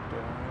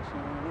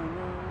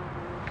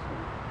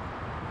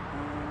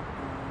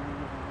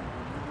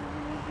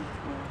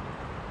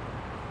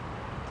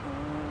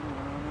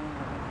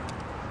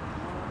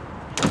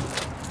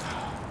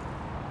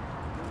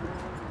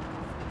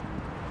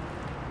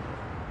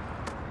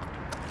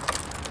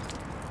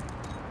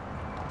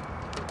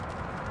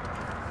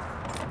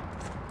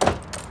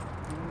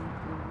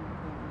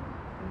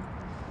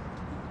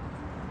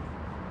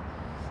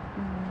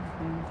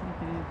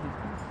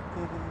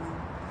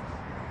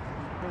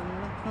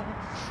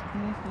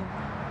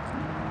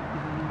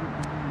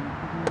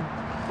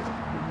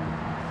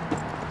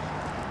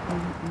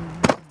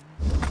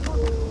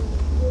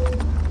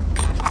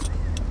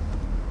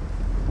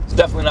It's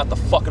definitely not the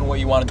fucking way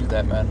you want to do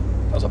that, man.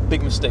 That was a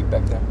big mistake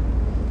back there.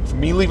 From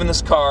me leaving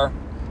this car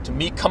to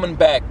me coming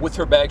back with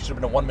her bag should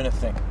have been a 1-minute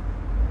thing.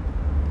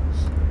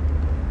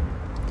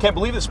 Can't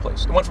believe this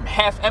place. It went from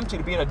half empty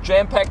to being a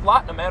jam-packed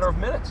lot in a matter of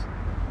minutes.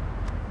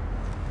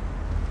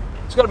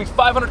 There's got to be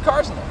 500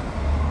 cars in there.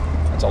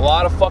 That's a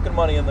lot of fucking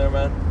money in there,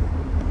 man.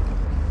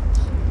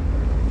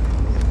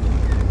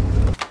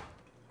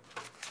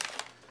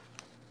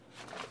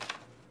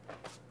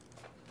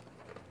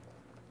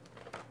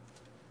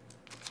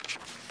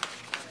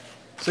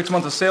 Six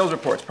months of sales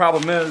reports.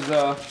 Problem is,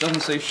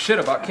 doesn't say shit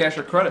about cash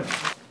or credit.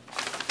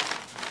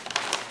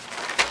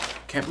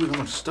 Can't believe how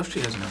much stuff she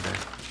has in her bag.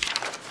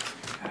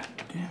 God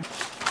damn.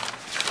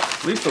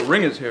 At least the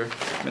ring is here.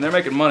 I mean, they're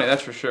making money,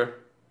 that's for sure.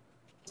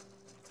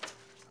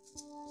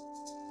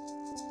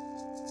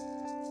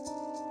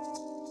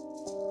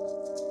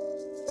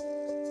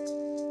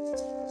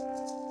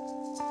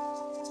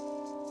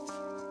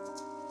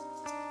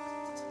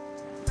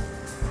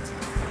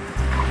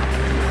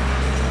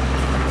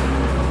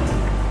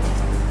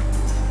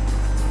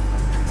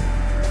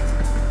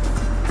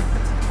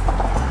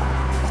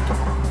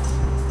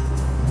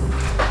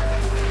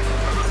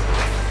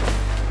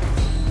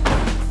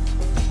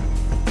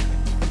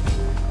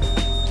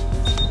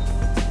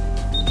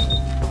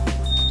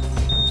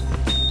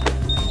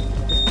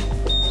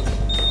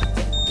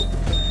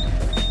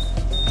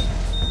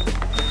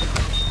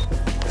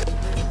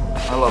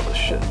 I love this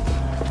shit.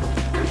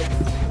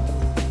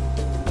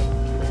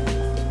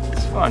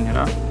 It's fun, you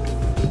know?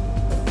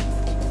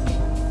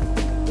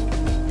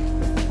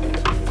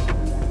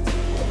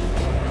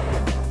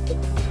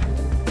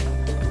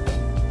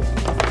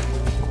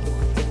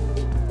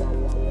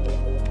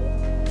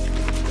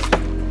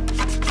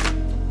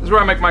 This is where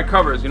I make my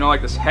covers, you know,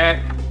 like this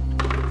hat,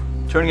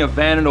 turning a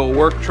van into a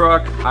work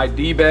truck,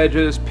 ID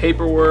badges,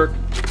 paperwork,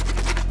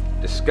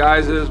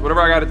 disguises, whatever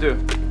I gotta do.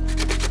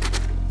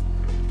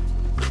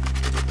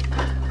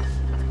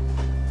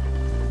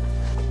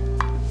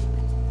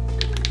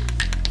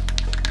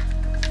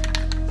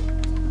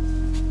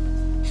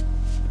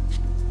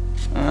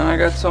 I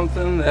got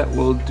something that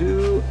will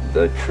do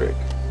the trick.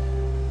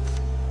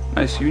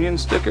 Nice union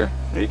sticker.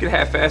 You can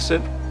half-ass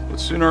it, but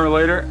sooner or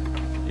later,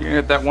 you're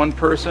gonna get that one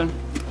person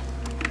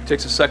who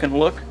takes a second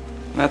look,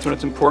 and that's when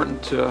it's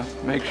important to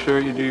make sure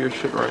you do your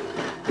shit right.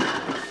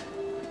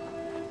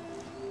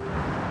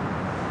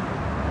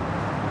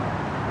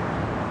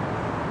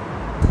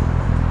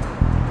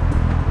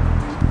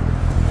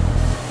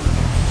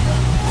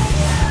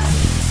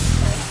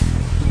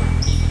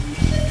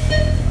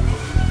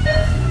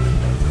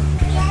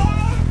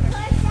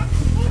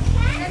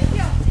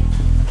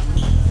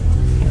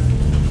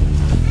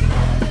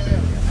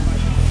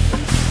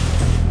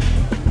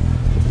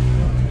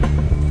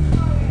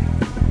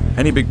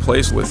 Any big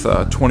place with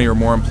 20 or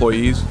more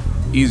employees,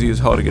 easy as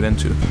hell to get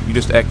into. You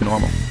just act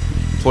normal.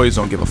 Employees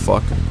don't give a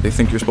fuck. They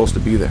think you're supposed to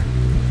be there.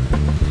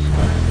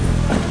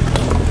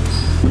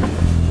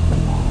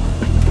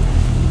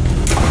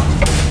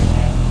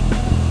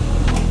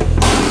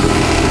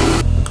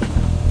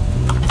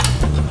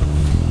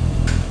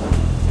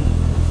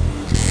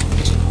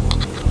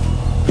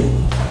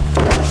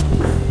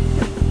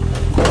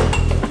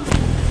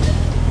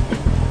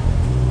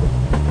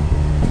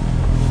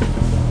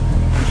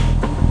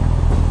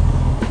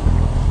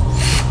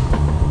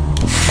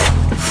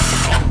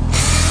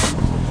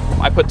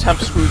 I put temp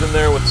screws in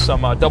there with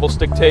some double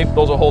stick tape.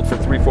 Those will hold for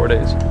 3-4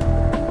 days.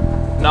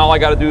 Now all I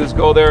gotta do is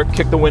go there,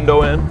 kick the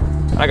window in,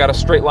 and I got a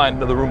straight line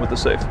into the room with the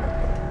safe.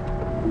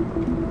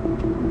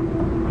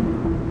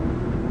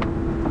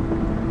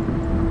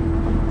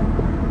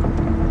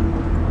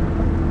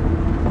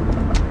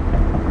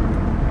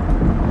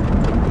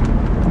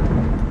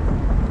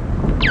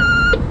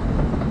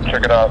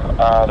 Check it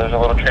out. There's a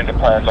little change of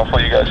plans. I'll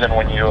fill you guys in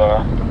when you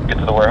get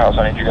to the warehouse.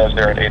 I need you guys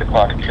there at 8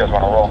 o'clock if you guys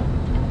want to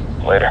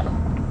roll. Later.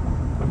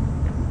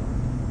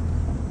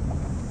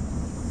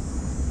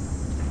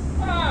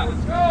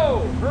 Let's go!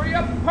 Hurry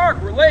up and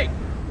park, we're late!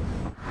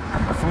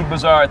 The Food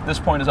Bazaar at this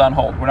point is on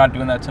hold. We're not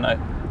doing that tonight.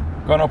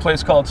 Going to a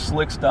place called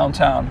Slicks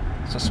downtown.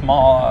 It's a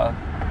small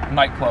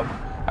nightclub.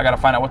 I gotta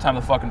find out what time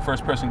the fucking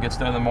first person gets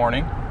there in the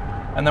morning,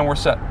 and then we're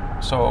set.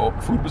 So,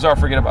 Food Bazaar,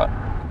 forget about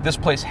it. This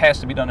place has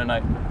to be done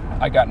tonight.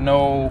 I got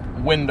no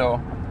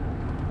window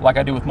like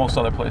I do with most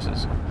other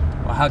places.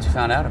 Well, how'd you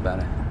find out about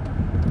it?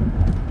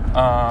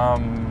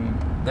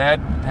 That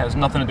has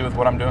nothing to do with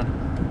what I'm doing.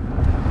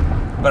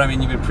 But I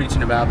mean, you've been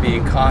preaching about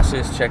being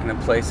cautious, checking the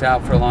place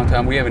out for a long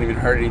time. We haven't even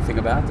heard anything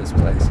about this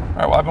place. All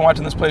right, well, I've been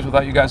watching this place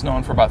without you guys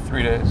knowing for about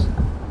 3 days.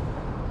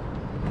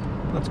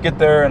 Let's get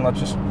there and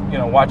let's just,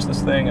 watch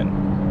this thing and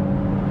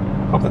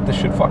hope that this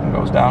shit fucking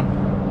goes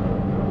down.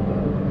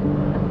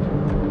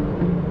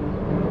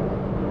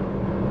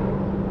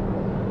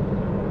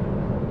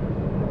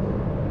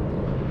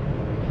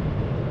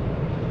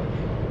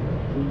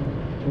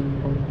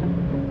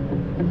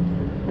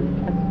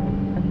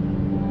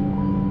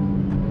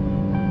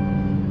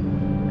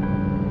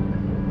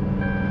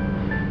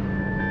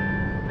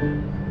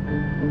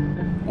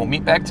 We'll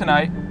meet back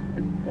tonight.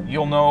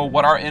 You'll know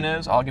what our in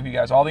is. I'll give you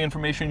guys all the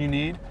information you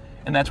need,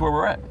 and that's where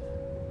we're at.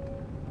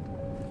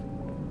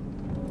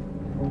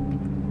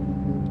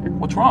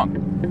 What's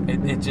wrong?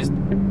 It just,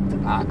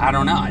 I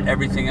don't know.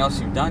 Everything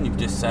else you've done, you've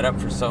just set up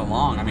for so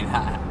long. I mean,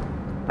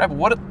 right, but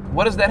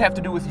what does that have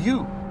to do with you?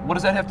 What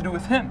does that have to do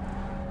with him?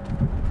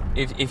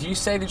 If you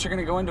say that you're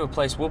going to go into a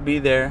place, we'll be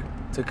there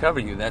to cover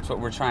you. That's what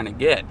we're trying to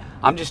get.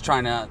 I'm just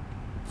trying to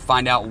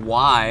find out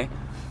why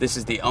this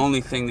is the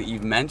only thing that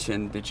you've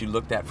mentioned that you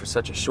looked at for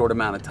such a short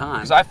amount of time.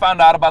 Because I found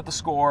out about the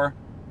score.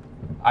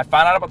 I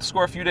found out about the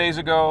score a few days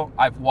ago.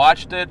 I've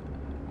watched it.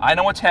 I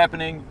know what's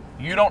happening.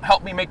 You don't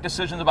help me make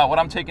decisions about what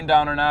I'm taking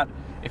down or not.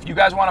 If you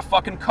guys want to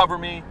fucking cover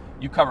me,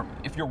 you cover me.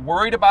 If you're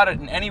worried about it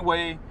in any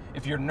way,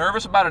 if you're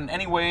nervous about it in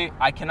any way,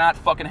 I cannot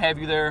fucking have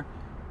you there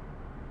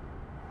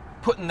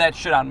putting that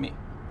shit on me.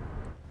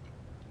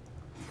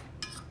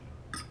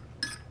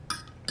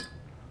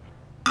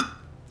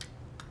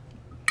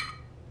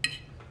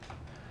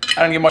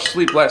 I didn't get much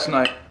sleep last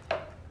night.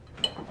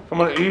 I'm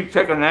gonna eat,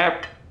 take a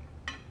nap,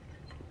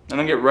 and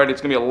then get ready.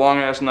 It's gonna be a long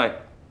ass night.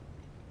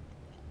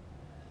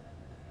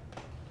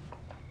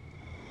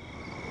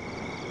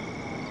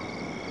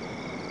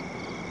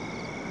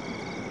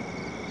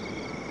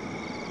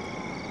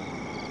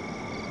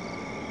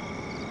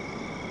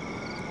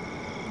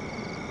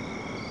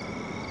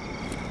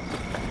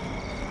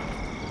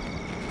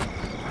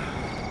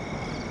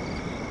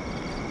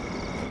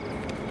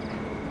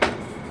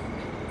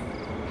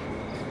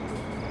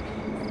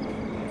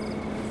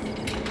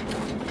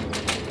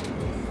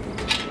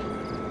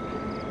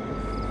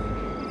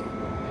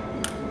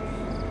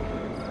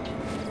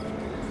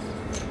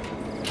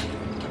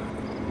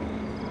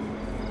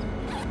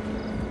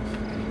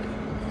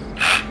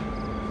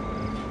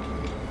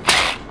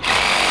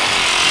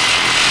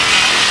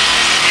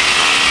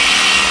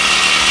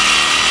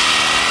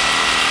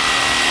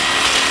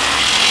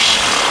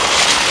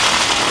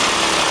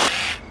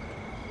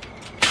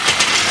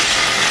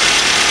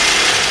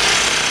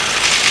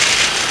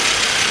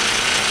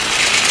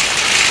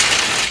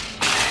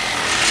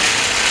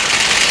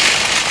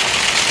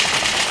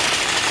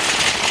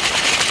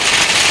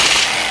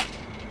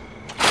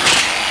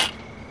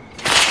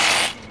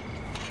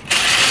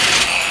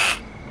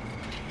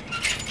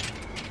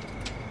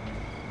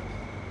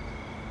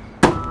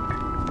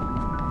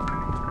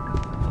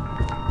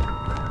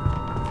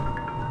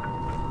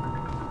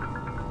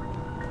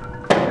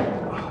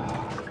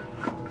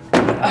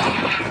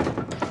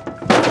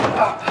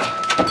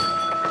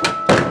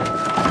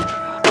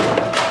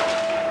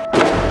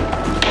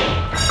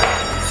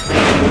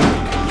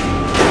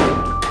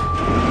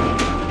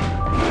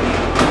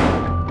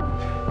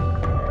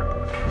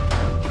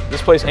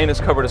 This place ain't as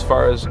covered as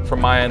far as,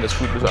 from my end, as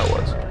Food Bazaar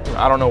was.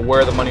 I don't know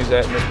where the money's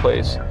at in this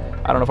place.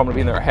 I don't know if I'm gonna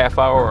be in there a half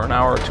hour or an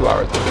hour or 2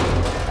 hours.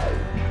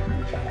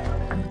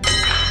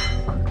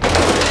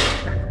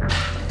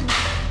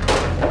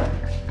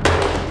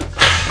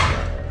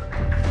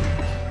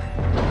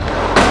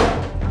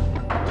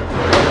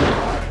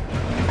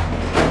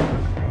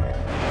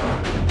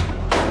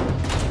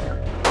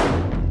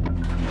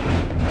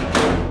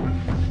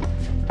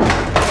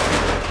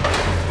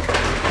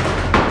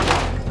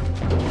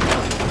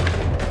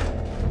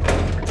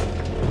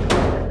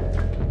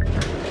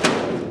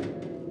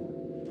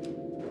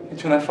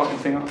 Turn that fucking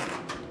thing off.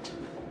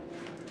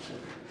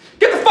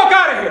 Get the fuck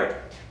out of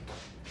here!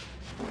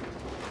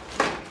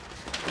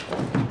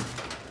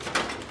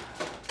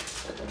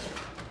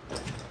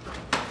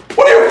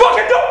 What are you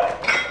fucking doing?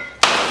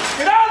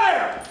 Get out of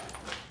there!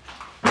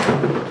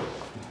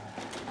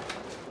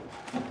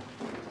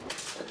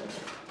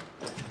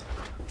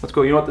 Let's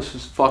go. You know what? This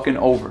is fucking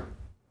over.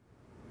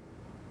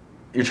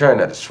 You're trying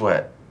not to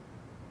sweat.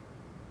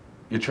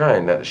 You're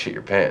trying not to shit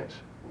your pants.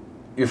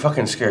 You're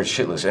fucking scared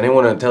shitless.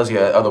 Anyone that tells you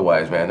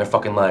otherwise, man, they're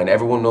fucking lying.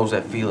 Everyone knows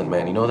that feeling,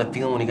 man. You know that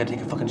feeling when you gotta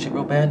take a fucking shit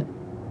real bad?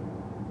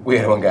 We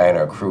had one guy in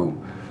our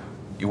crew.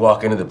 You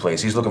walk into the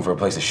place, he's looking for a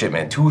place to shit,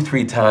 man.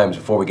 2-3 times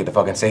before we get the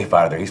fucking safe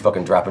out of there. He's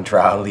fucking dropping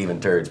trowel, leaving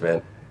turds,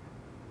 man.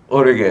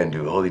 What are we gonna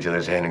do? Hold each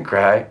other's hand and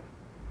cry?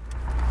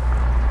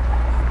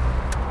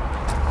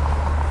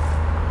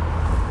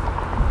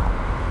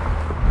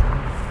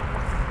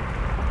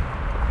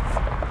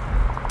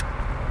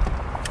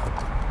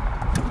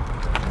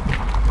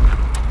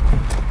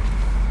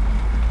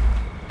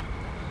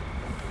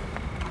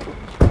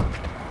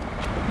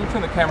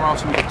 Turn the camera off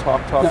so we can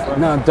talk.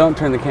 No, don't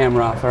turn the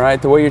camera off, all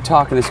right? The way you're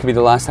talking, this could be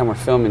the last time we're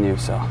filming you,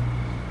 so.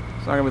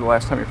 It's not gonna be the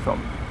last time you're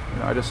filming. You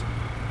know, I just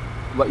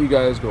let you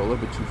guys go a little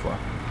bit too far.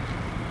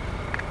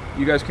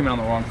 You guys came in on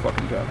the wrong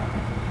fucking job.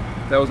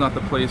 That was not the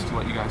place to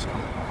let you guys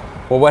come.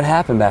 Well, what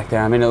happened back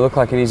there? I mean, it looked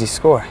like an easy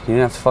score. You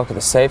didn't have to fuck with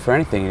the safe or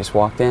anything. You just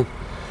walked in.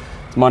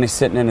 The money's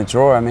sitting in a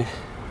drawer, I mean.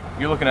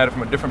 You're looking at it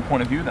from a different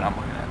point of view than I'm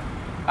looking at it.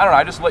 I don't know,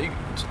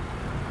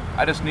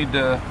 I just need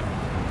to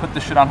put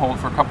this shit on hold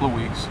for a couple of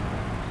weeks.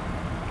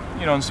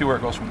 You know, and see where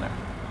it goes from there.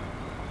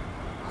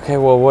 Okay,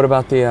 well, what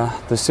about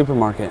the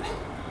supermarket?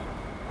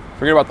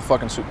 Forget about the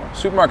fucking supermarket.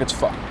 Supermarket's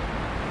fucked.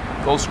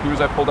 Those screws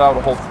I pulled out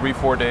a whole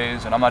 3-4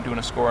 days, and I'm not doing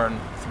a score in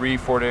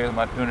 3-4 days. I'm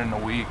not doing it in a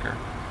week, or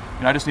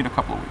you know, I just need a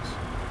couple of weeks.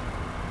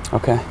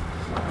 Okay.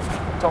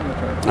 Tell them to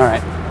turn it. All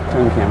right,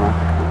 turn the camera off.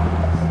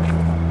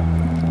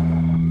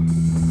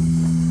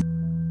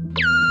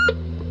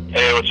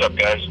 Hey, what's up,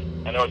 guys?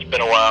 I know it's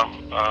been a while,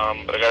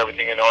 but I got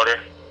everything in order.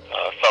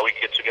 Thought we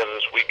could get together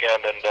this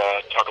weekend and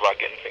talk about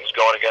getting things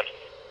going again.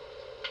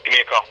 Give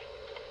me a call.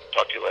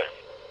 Talk to you later.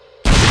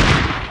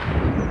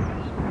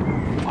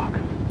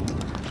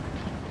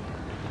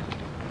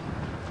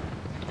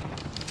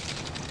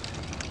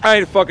 I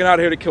ain't fucking out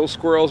here to kill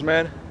squirrels,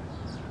 man.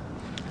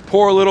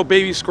 Poor little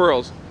baby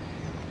squirrels.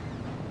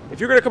 If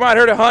you're gonna come out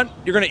here to hunt,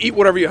 you're gonna eat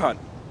whatever you hunt.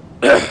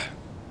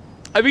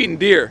 I've eaten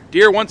deer.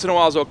 Deer once in a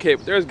while is okay,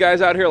 but there's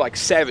guys out here like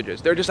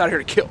savages. They're just out here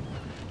to kill.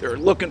 They're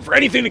looking for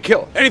anything to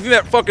kill. Anything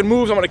that fucking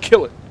moves, I'm gonna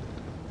kill it.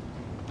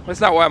 That's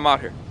not why I'm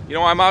out here. You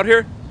know why I'm out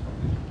here?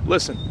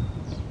 Listen.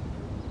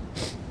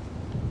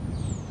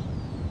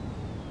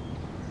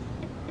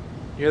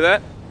 You hear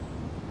that?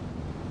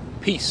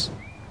 Peace.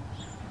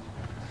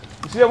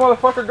 You see that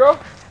motherfucker go?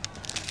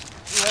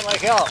 He went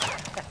like hell.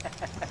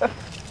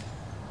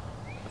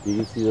 Did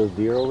you see those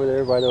deer over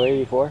there, by the way,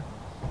 before?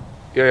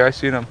 Yeah, I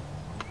seen them.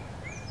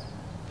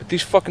 But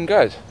these fucking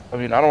guys, I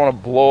mean, I don't want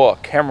to blow a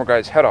camera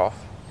guy's head off.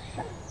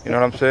 You know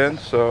what I'm saying?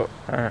 So,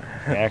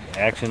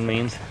 Action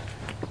means?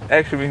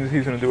 Action means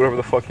he's gonna do whatever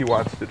the fuck he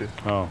wants to do.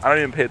 Oh. I don't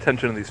even pay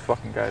attention to these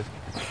fucking guys.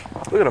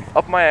 Look at him,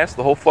 up my ass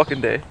the whole fucking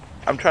day.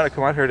 I'm trying to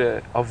come out here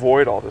to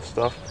avoid all this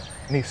stuff,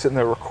 and he's sitting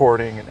there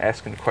recording and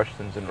asking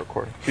questions and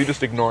recording. So you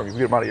just ignore me,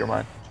 get him out of your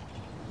mind.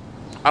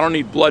 I don't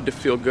need blood to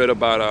feel good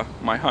about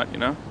my hunt, you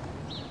know?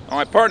 Now,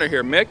 my partner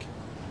here, Mick,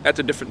 that's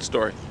a different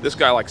story. This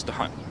guy likes to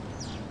hunt.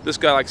 This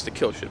guy likes to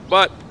kill shit.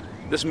 But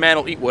this man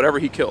will eat whatever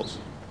he kills.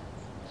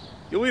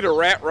 You'll eat a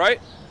rat, right?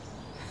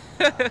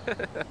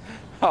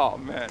 Oh,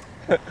 man.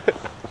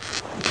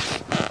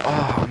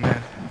 Oh,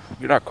 man.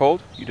 You're not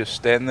cold? You just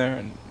stand there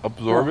and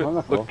absorb it?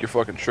 Look, your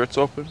fucking shirt's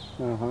open.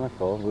 No, I'm not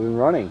cold. We've been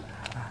running.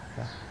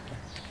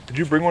 Did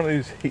you bring one of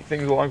these heat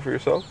things along for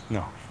yourself?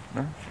 No.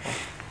 No?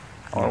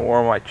 I want to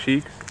warm my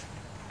cheeks.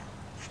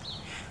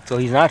 So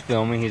he's not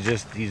filming, he's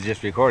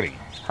just recording.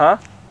 Huh?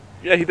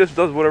 Yeah, he just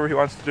does whatever he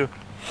wants to do.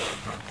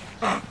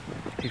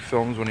 He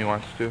films when he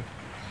wants to.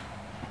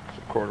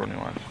 Record when he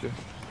wants to.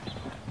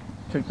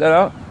 Check that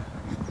out.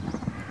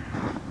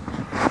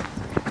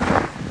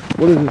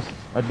 What is this?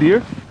 A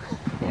deer?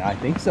 Yeah, I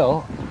think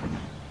so.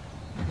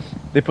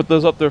 They put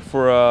those up there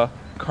for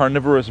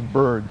carnivorous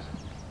birds.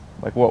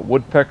 Like what?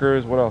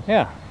 Woodpeckers? What else?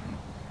 Yeah.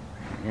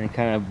 Any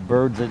kind of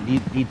birds that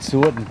eat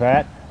suet and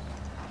fat.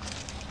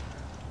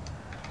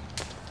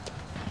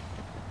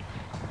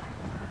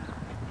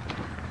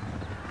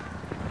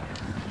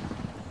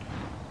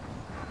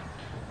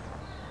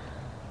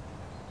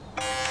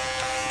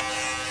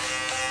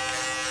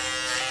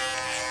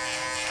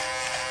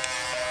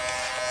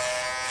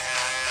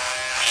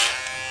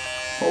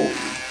 Holy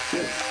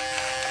shit.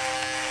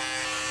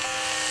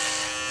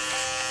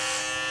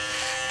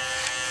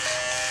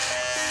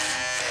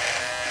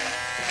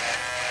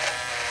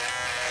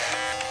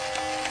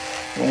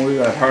 Don't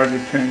believe I hardly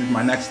changed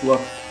my next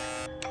look.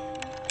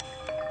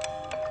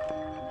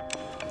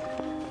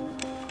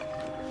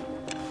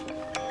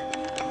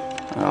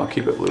 I'll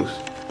keep it loose.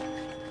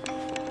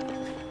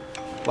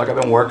 Like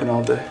I've been working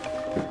all day.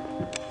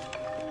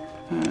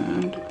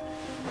 And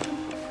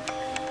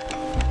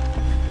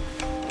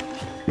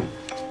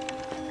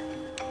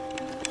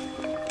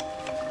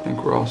I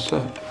think we're all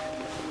set.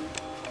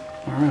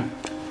 All right.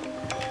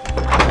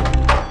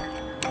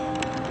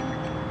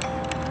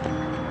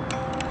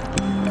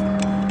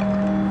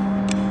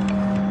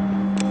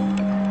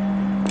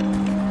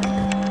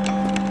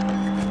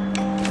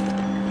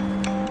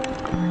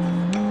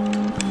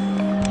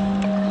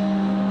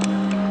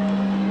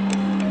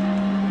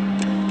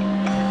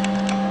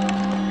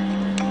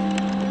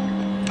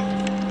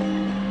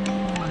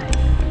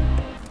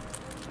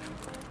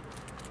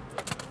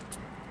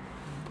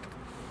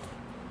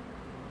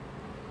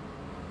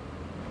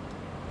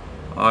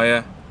 Oh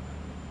yeah.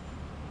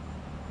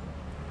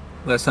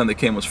 Last time they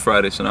came was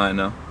Friday, so now I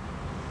know.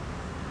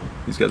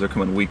 These guys are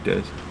coming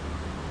weekdays.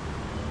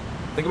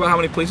 Think about how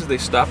many places they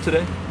stopped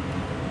today,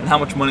 and how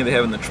much money they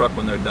have in the truck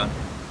when they're done.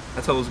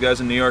 That's how those guys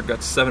in New York got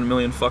 $7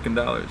 million fucking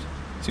dollars.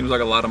 Seems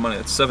like a lot of money.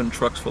 That's 7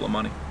 trucks full of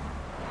money.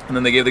 And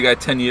then they gave the guy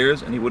 10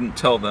 years, and he wouldn't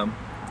tell them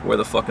where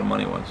the fucking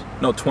money was.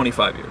 No,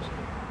 25 years.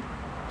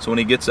 So when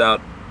he gets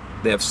out,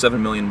 they have $7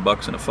 million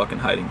in a fucking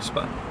hiding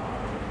spot.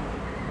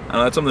 I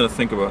know, that's something to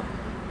think about.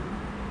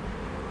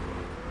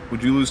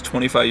 Would you lose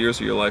 25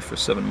 years of your life for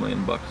 $7 million?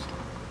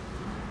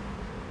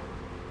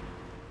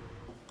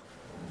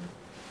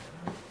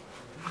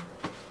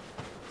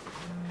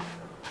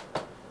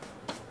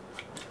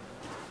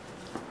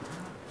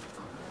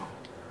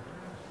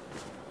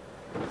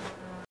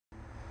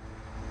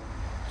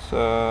 It's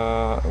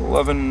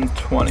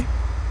 11:20.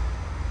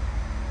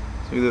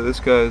 So either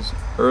this guy's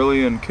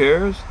early and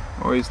cares,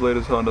 or he's late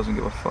as hell and doesn't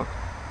give a fuck.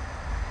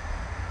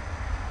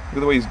 Look at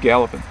the way he's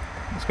galloping.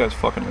 This guy's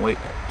fucking late.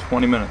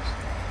 20 minutes.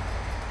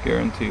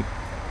 Guaranteed.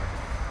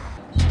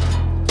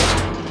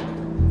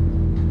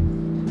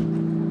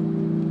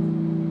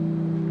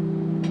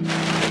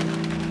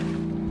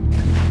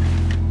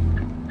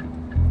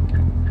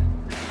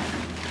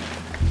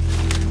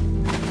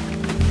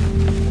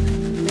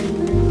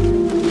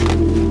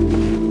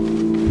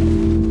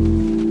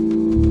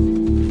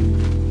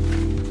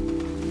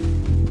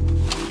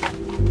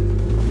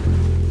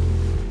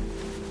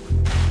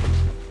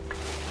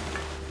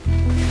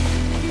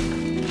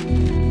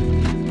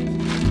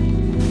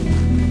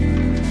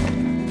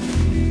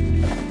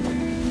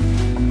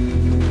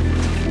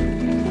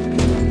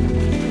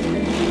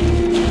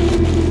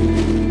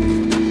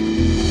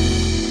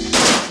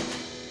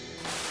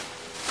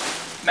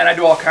 Man, I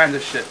do all kinds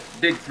of shit.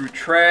 Dig through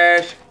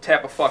trash,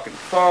 tap a fucking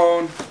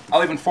phone.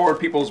 I'll even forward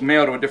people's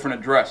mail to a different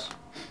address.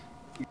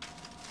 Too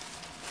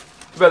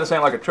bad this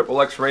ain't like a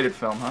XXX rated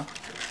film, huh?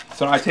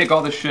 So now I take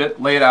all this shit,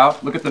 lay it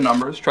out, look at the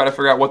numbers, try to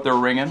figure out what they're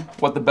ringing,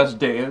 what the best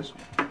day is,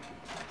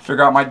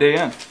 figure out my day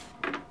in.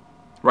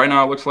 Right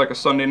now it looks like a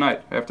Sunday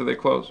night after they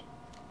close.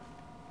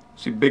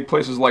 See, big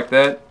places like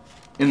that,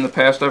 in the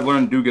past I've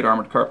learned, do get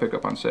armored car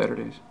pickup on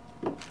Saturdays.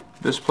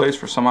 This place,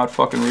 for some odd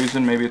fucking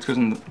reason, maybe it's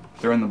because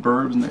they're in the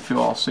burbs and they feel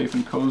all safe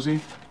and cozy,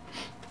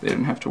 they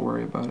didn't have to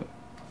worry about it.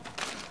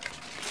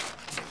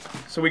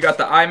 So we got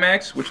the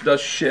IMAX, which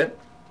does shit.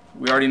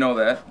 We already know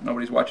that.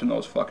 Nobody's watching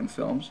those fucking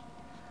films.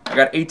 I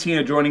got 18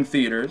 adjoining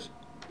theaters.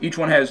 Each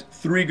one has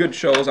 3 good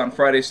shows on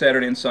Friday,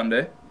 Saturday, and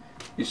Sunday.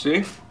 You see?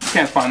 You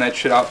can't find that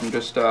shit out from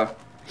just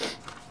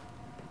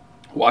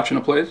watching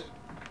a place.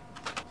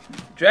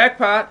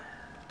 Jackpot.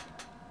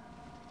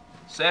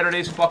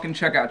 Saturday's fucking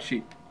checkout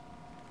sheet.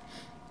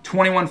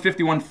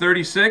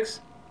 21:51:36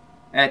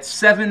 at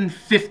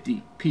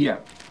 7:50 p.m.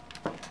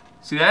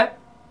 See that?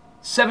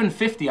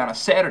 7:50 on a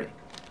Saturday.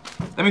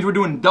 That means we're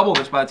doing double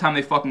this by the time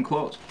they fucking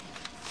close.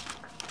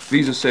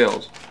 Visa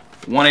sales,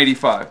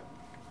 $185.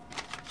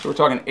 So we're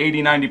talking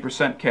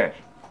 80-90% cash.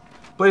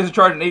 Places are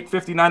charging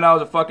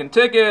 $859 a fucking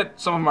ticket.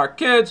 Some of them are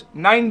kids.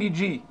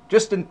 90G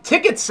just in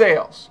ticket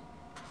sales.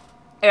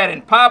 Add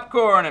in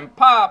popcorn and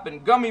pop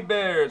and gummy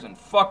bears and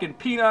fucking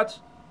peanuts.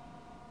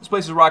 This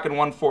place is rocking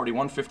 $140,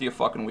 $150 a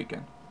fucking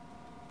weekend.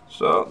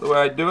 So the way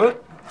I do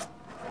it,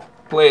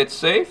 play it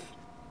safe,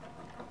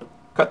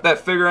 cut that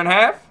figure in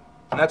half,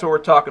 and that's what we're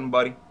talking,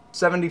 buddy.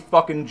 70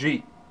 fucking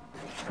G,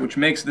 which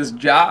makes this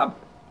job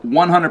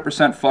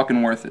 100%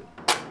 fucking worth it.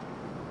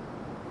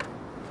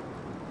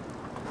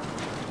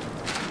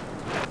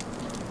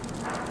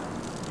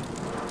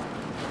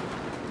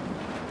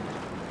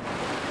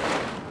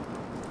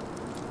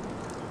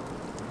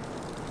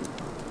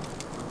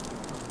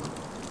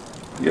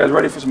 You guys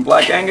ready for some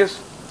Black Angus?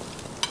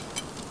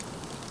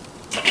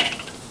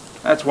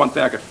 That's one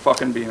thing I could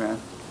fucking be, man.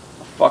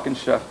 A fucking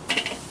chef. I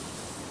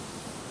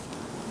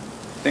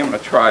think I'm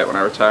gonna try it when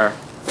I retire.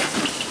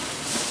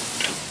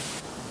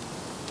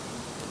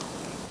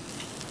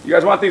 You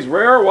guys want these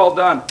rare or well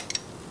done?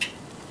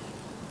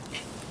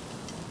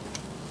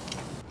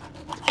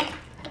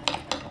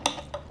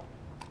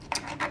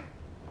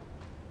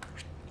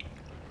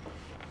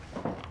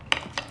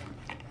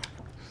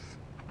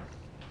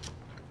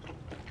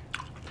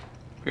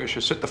 You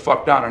should sit the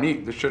fuck down and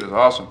eat. This shit is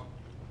awesome.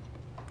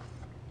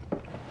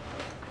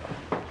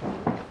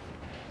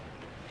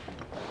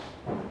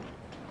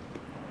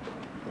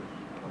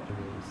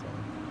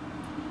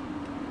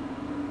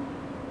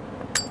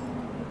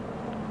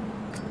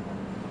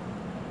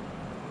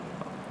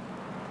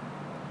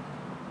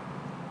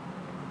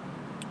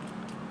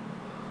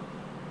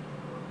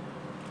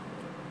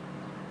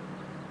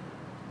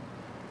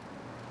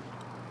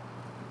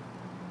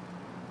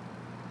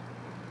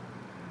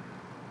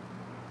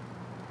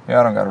 Yeah,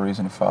 I don't got a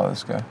reason to follow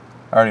this guy.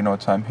 I already know what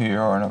time he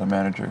or another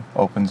manager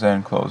opens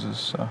and closes,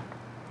 so.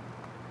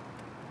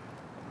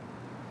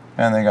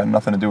 And they got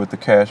nothing to do with the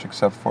cash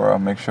except for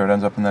make sure it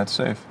ends up in that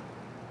safe.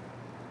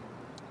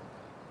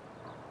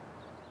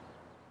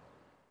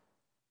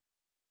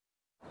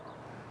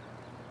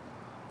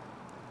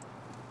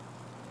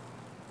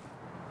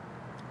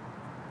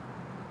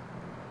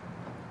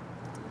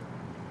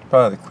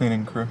 Probably the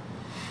cleaning crew.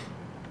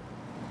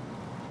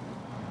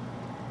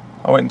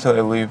 I'll wait until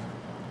they leave.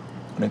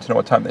 I need to know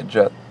what time they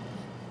jet.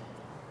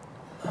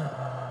 A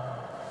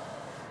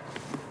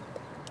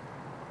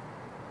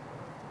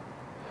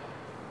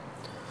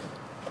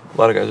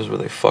lot of guys is where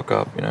they fuck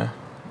up, you know?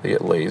 They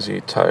get lazy,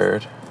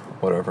 tired,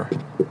 whatever.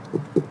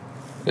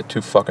 Get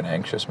too fucking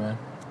anxious, man.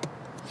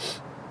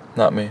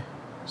 Not me.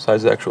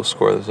 Besides the actual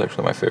score, this is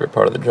actually my favorite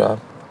part of the job.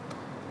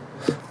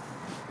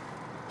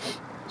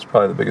 It's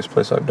probably the biggest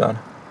place I've done.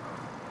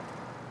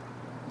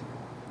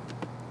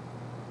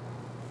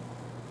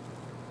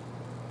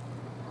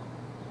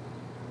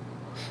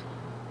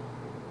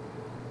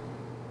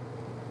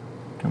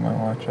 Do my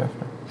watch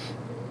after.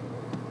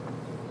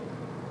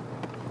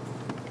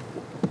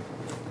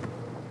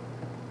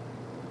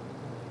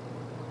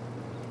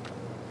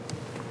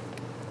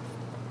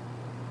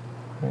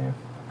 Yeah,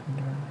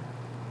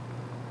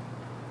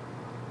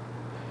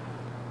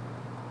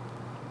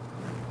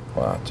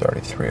 wow, it's already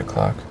 3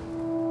 o'clock.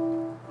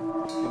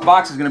 The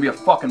box is gonna be a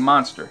fucking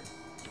monster.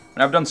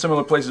 And I've done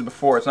similar places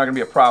before, it's not gonna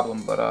be a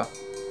problem, but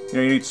you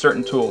know, you need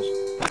certain tools.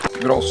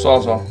 Good old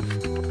Sawzall.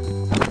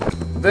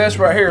 This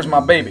right here is my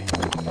baby.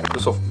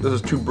 This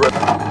is too brittle.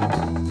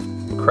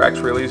 Cracks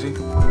real easy.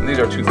 And these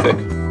are too thick.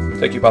 It'll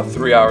take you about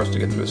 3 hours to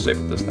get through the safe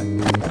with this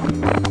thing.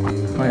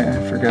 Oh yeah,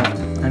 I forgot.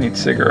 I need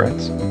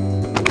cigarettes.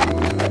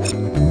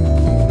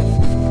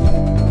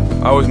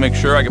 I always make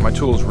sure I get my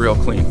tools real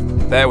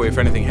clean. That way, if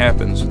anything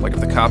happens, like if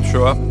the cops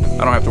show up,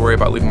 I don't have to worry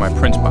about leaving my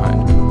prints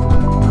behind.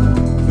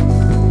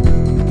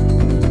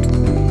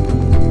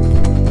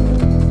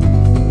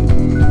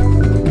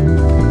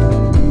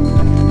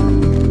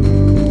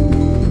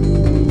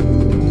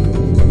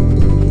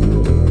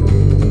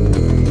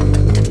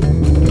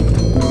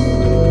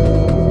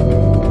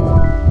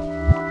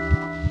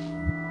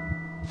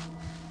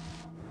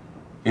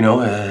 You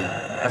know,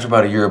 after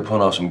about a year of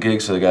pulling off some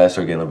gigs, so the guys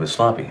started getting a little bit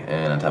sloppy.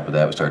 And on top of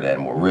that, we started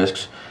adding more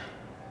risks.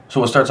 So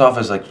what starts off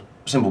as like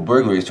simple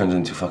burglaries turns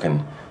into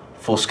fucking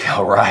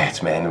full-scale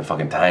riots, man, and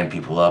fucking tying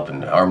people up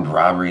and armed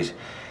robberies.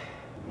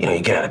 You know,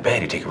 you get out of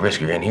bed, you take a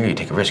risk, you're in here, you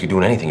take a risk, you're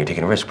doing anything, you're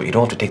taking a risk, but you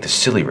don't have to take the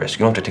silly risk,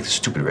 you don't have to take the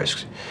stupid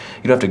risks.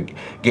 You don't have to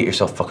get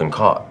yourself fucking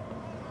caught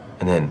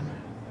and then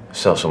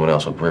sell someone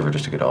else a river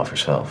just to get off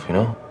yourself, you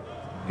know?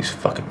 These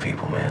fucking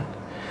people, man.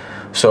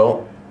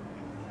 So,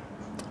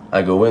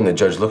 I go in, the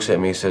judge looks at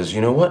me and says,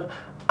 you know what?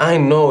 I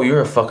know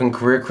you're a fucking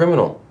career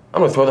criminal.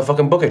 I'm gonna throw the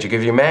fucking book at you,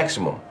 give you your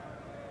maximum.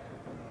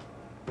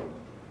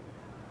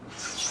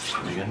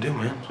 What are you gonna do,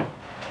 man?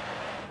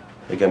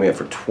 They got me up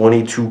for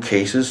 22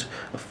 cases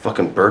of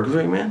fucking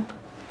burglary, man?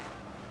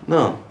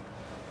 No.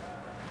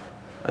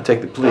 I take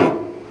the plea.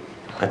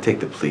 I take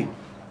the plea.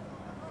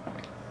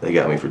 They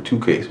got me for 2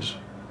 cases.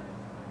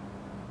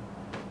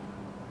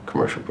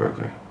 Commercial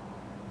burglary.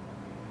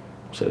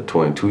 Instead of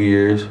 22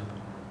 years,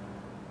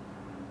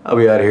 I'll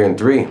be out of here in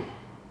 3.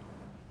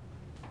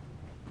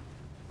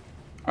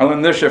 I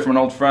learned this shit from an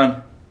old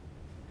friend.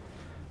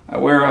 I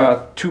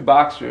wear 2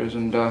 boxers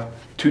and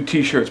 2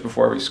 t-shirts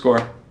before every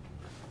score.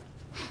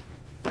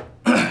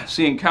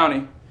 See, in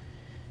county,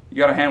 you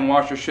gotta hand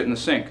wash your shit in the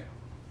sink.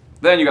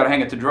 Then you gotta hang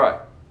it to dry.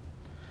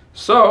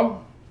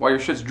 So, while your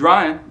shit's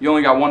drying, you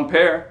only got 1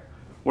 pair.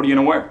 What are you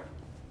gonna wear?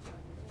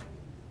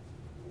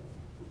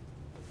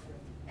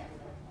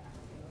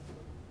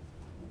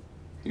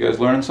 You guys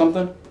learning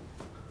something?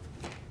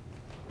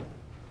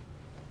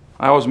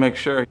 I always make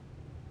sure.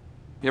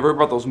 You ever heard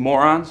about those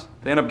morons?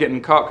 They end up getting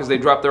caught because they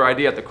dropped their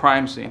ID at the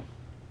crime scene.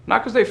 Not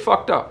because they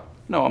fucked up.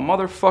 No, a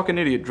motherfucking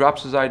idiot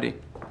drops his ID.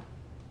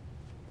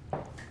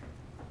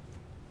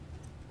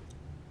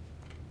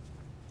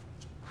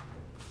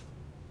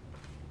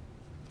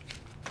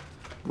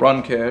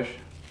 Run cash,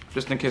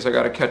 just in case I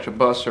gotta catch a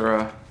bus or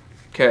a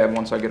cab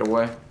once I get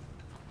away.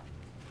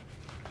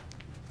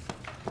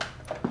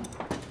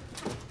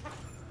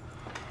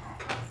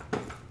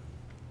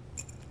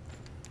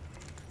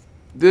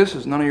 This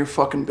is none of your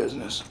fucking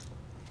business.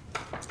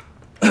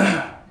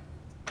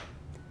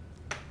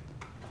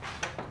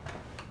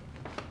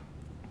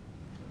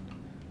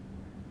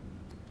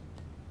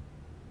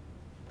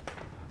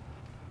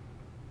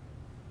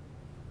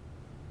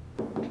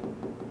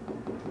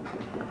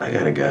 I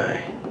got a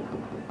guy.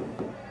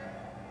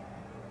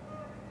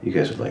 You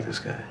guys would like this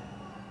guy.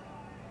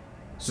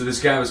 So this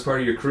guy was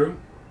part of your crew?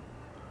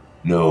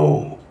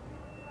 No.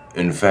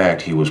 In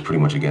fact, he was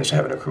pretty much against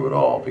having a crew at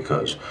all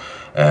because,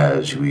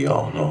 as we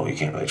all know, you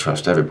can't really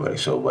trust everybody.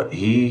 But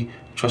he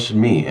trusted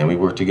me, and we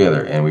worked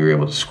together, and we were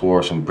able to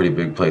score some pretty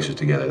big places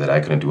together that I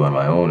couldn't do on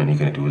my own, and he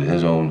couldn't do with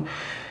his own.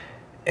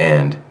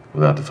 And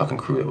without the fucking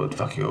crew that would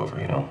fuck you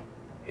over, you know?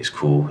 He's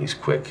cool, he's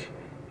quick,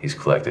 he's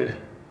collected.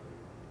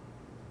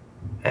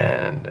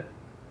 And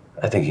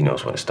I think he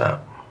knows when to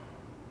stop.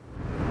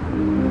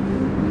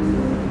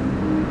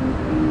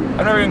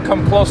 I've never even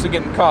come close to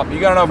getting caught. You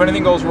gotta know if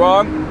anything goes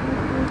wrong,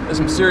 there's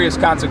some serious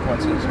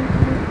consequences.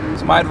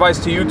 So my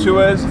advice to you two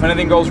is, if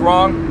anything goes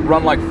wrong,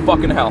 run like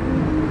fucking hell.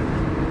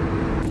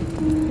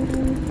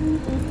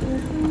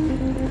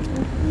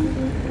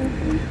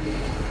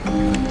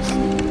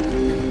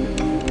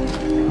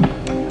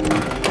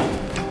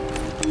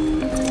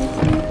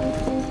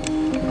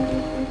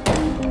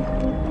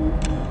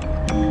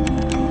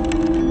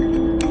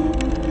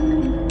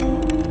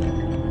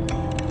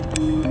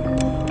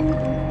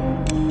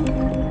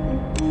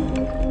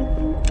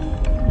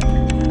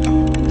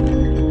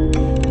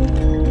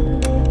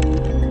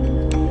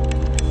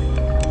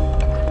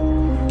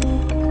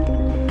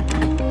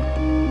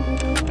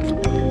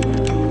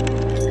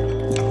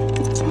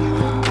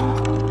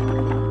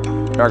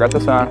 I got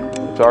this on.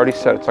 It's already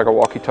set. It's like a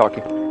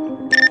walkie-talkie.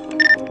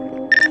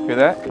 Hear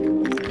that?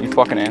 You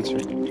fucking answer.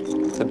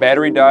 If the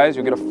battery dies,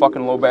 you'll get a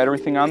fucking low battery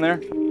thing on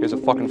there. Here's a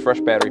fucking fresh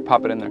battery.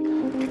 Pop it in there.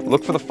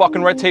 Look for the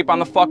fucking red tape on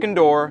the fucking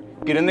door.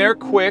 Get in there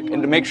quick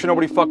and to make sure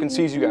nobody fucking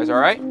sees you guys, all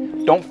right?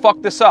 Don't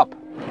fuck this up.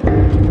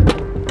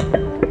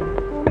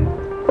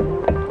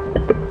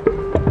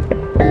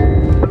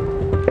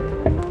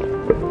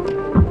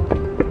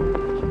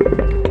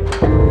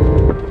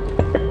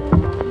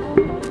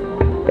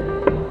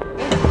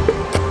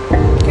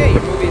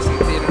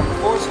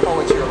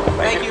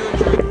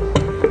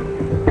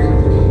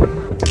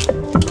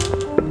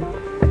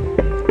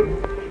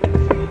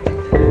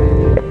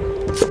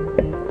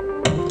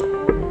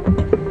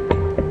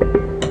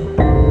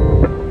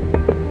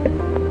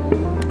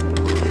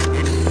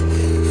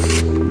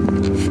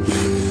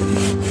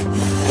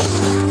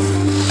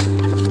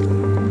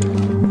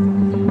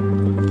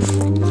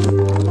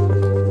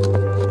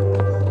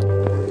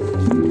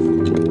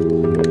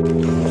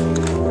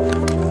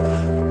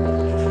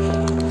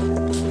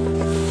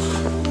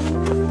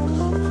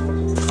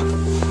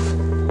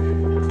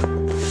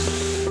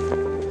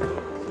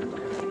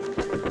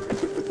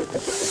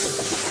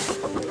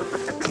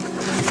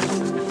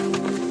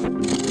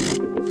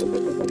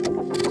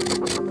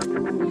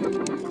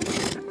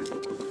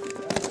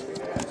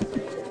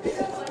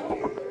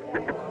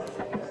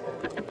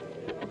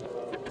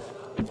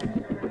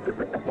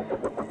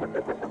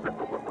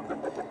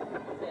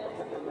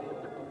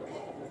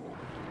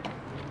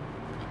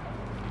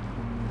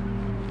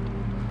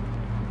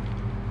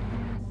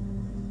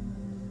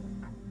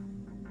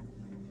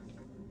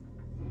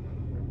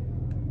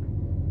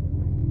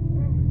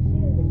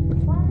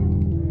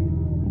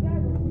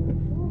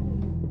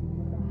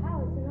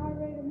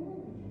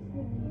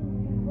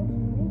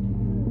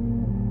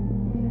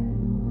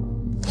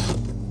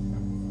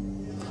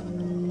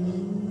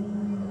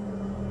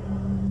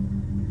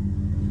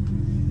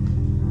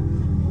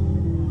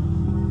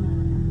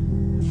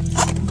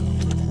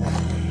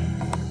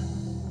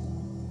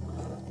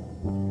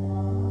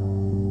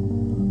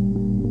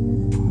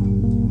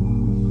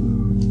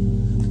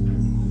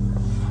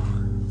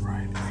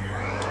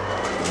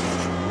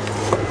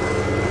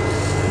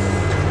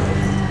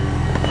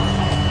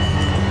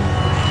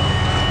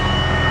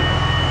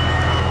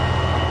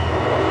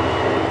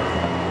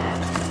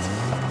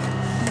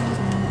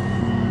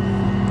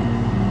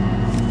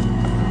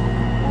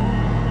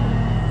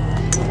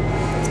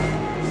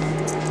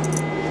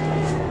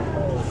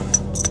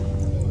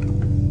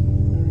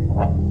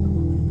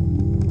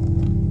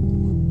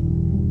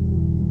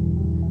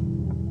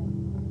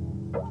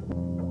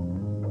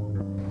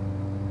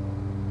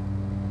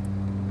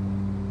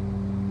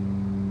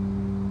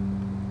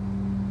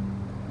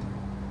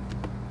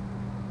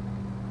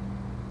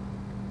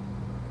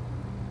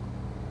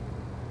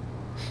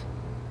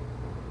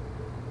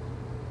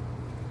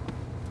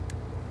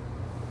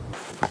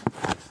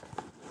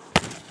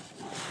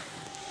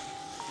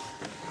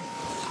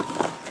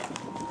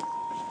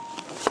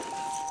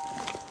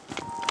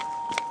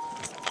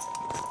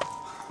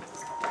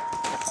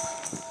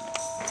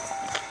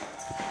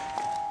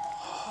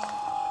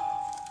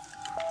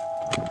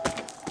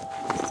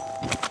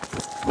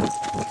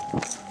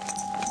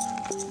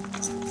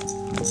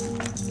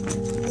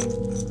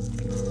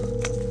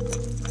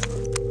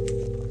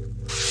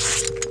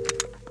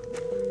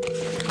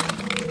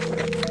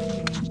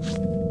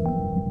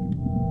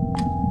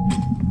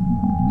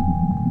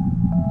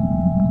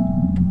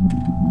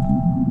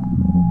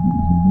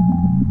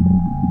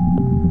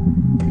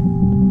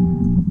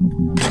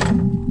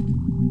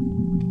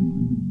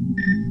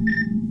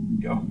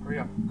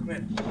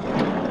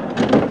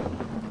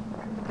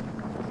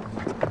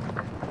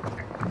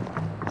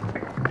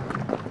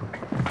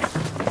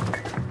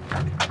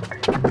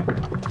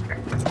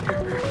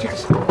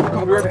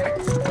 be right back.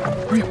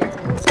 Hurry up.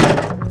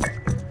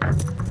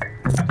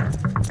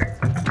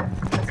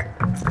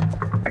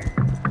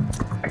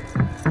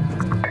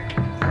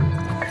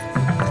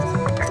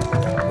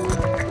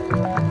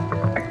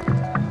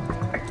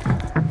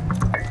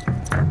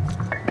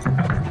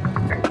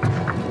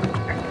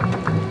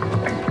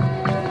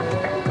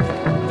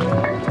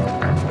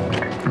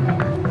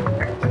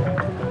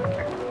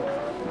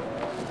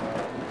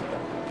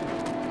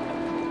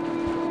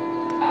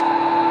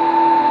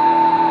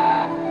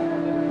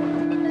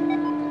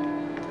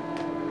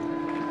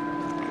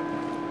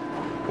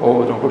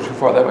 Oh, don't go too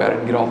far that way. I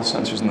didn't get all the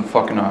sensors in the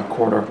fucking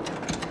corridor.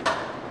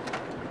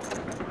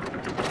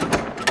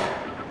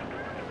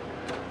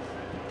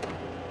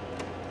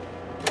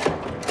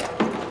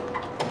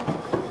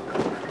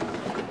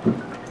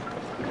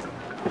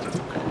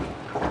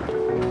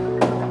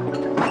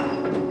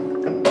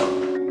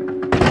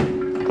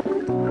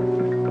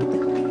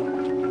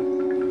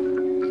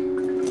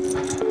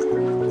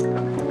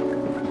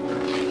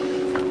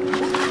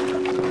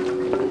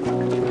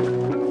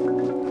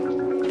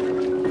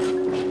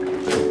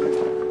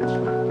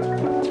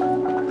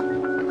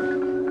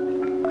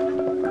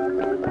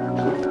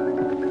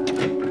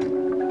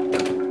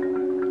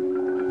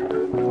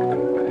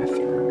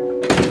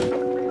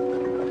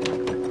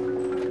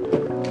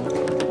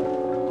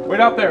 Wait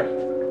out there.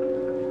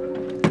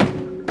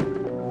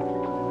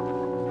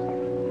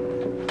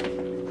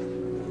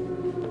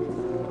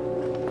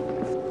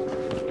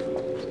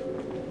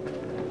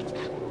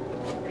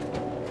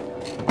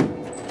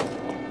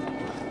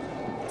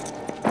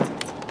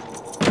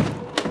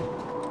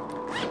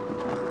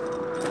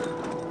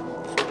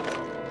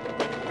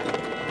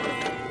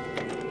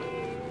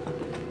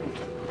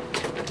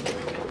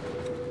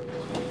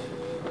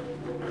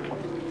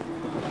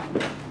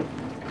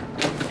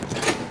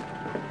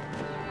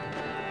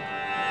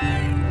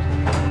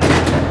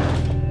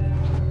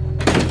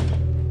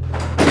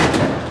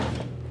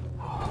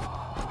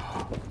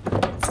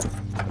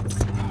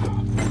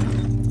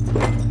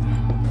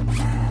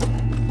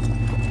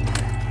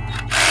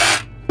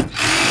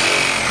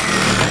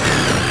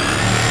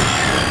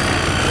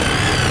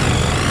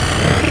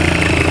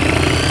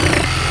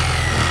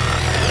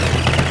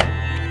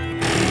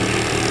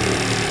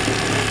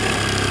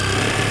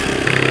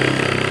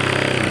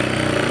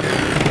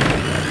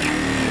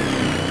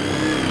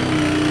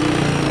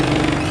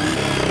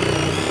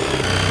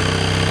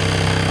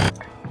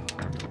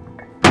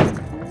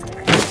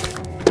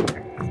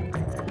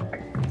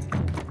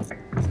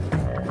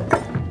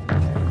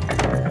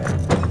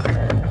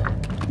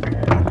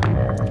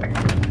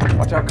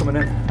 Watch out, coming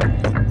in.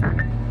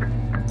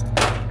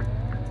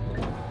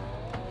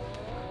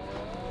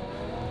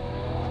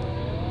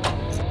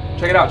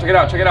 Check it out, check it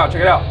out, check it out,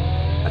 check it out.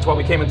 That's why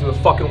we came into the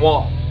fucking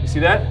wall. You see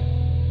that?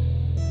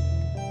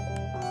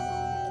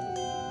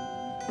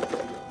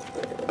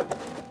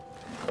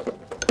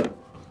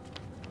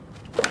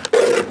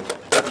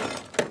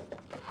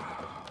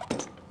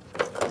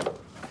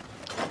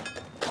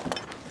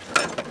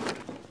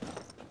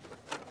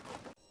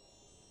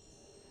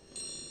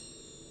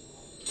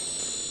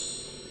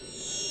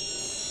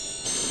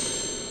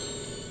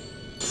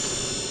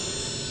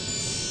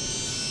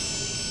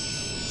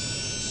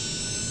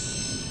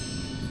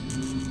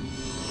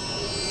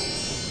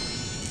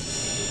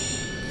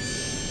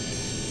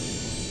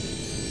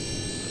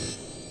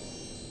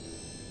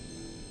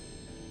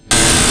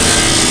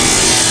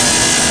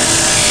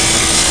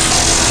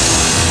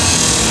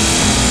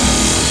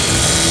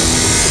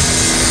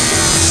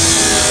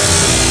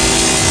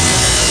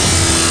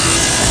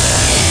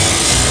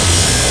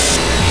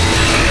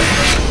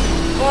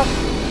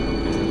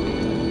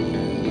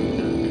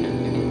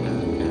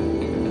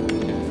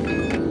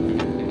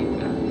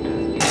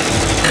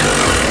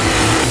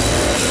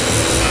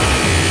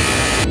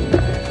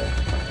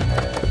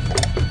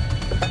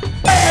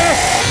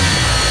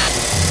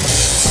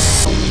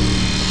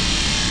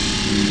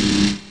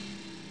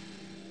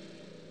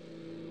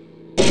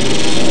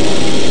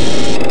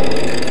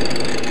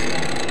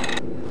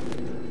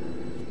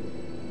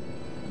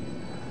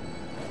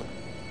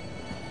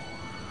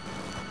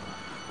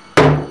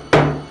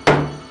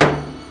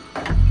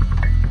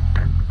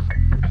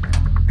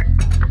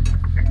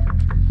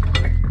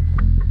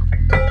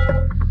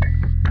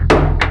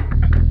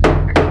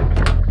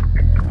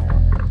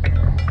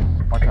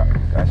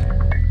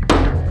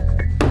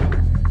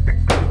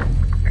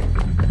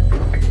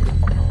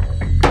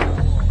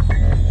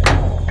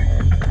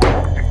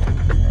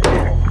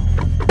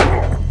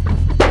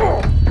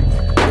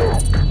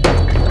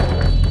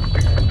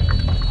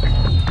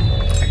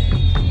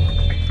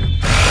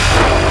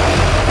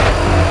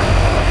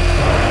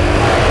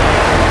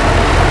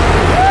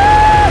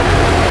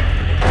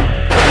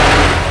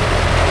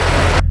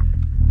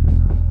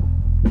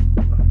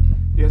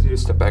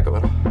 Step back a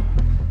little.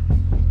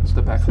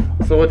 Step back a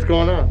little. So what's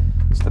going on?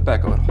 Step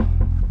back a little.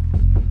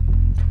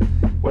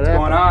 What's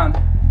going on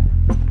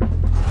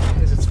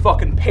is it's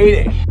fucking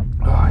payday.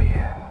 Oh,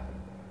 yeah.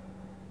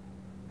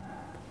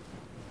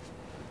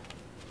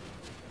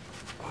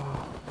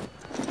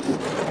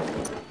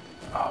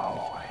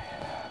 Oh.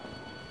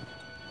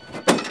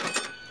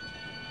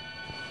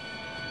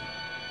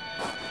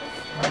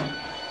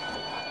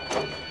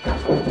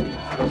 What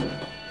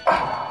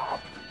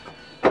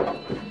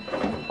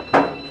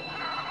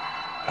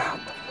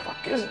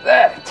is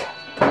that?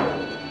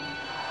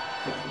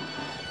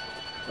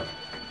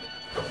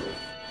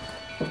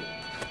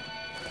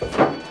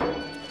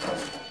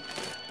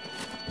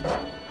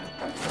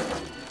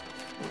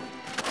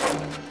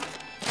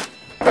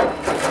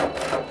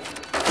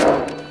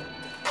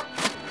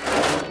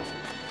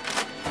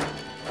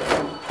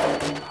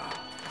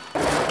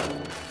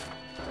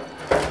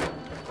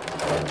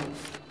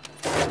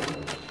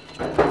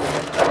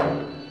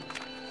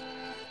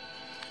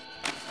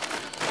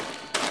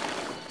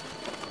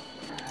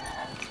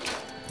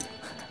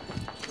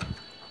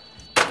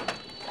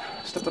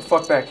 Step the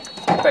fuck back.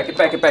 Get back, get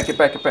back, get back, get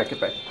back, get back, get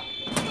back.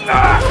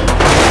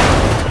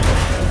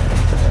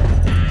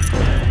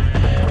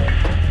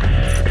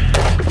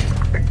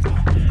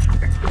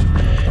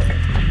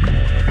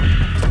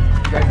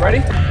 You guys ready?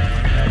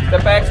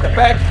 Step back, step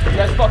back. You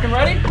guys fucking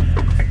ready?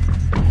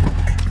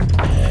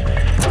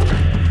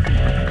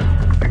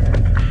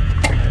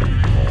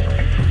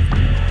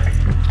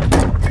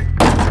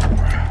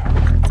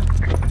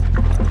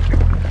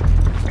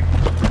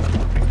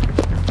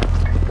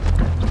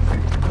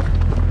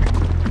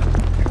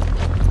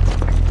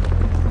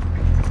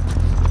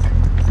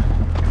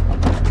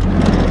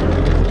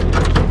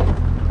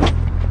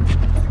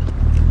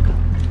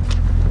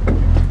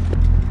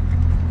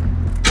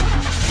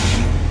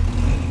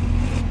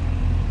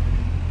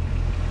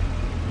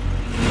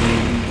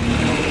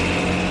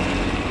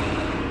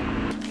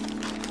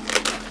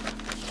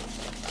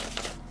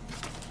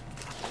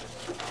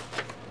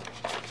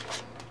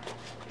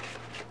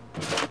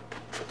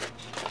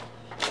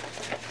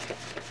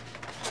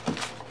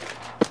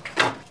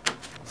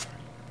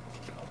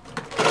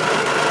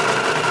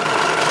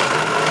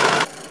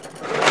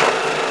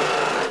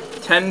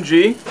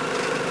 G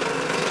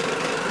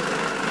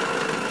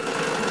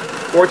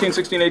 14,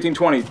 16, 18,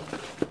 20,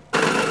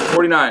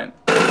 49,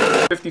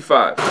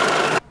 55,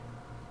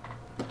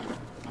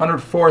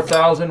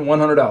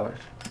 $104,100.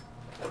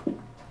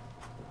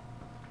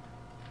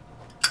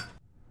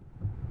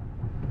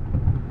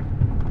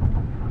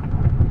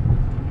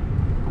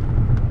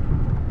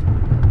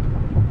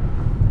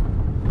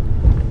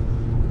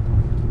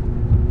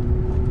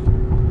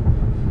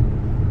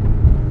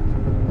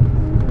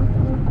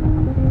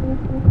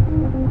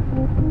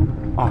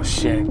 Oh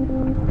shit.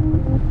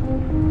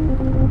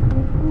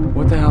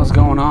 What the hell's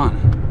going on?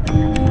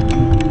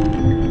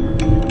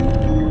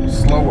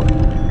 Slower.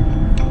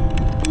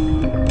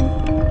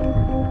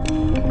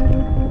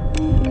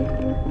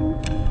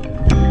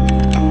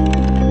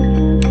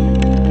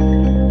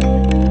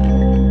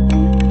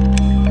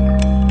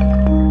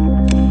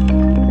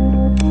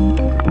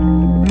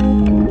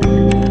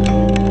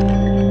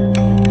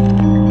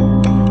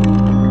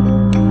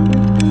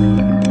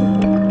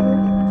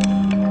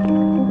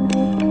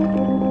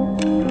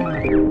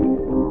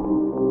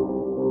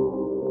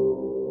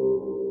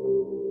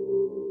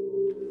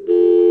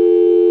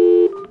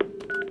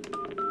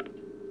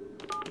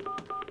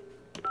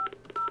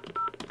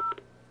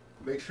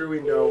 Make sure we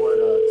know what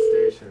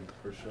station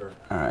for sure.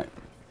 All right.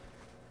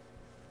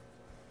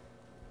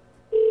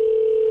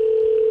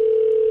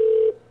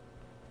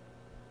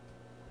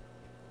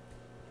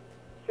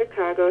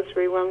 Chicago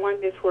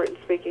 311, Miss Horton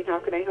speaking. How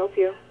can I help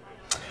you?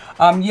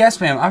 Yes,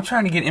 ma'am. I'm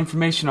trying to get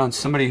information on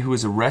somebody who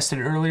was arrested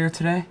earlier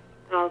today.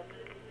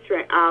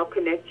 I'll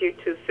connect you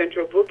to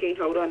Central Booking.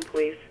 Hold on,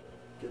 please.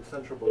 Get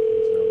Central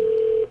Booking's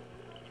number.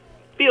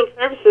 Field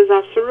Services,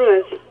 Officer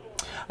Ruiz.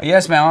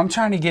 Yes, ma'am. I'm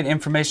trying to get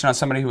information on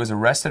somebody who was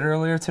arrested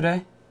earlier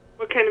today.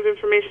 What kind of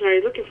information are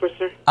you looking for,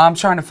 sir? I'm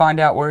trying to find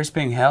out where he's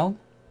being held.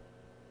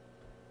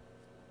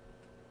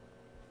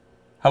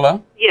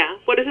 Hello? Yeah.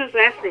 What is his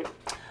last name?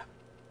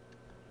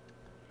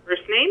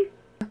 First name?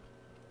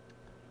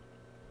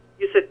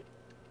 You said...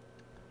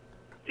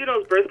 Do you know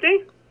his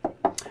birthday?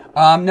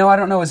 No, I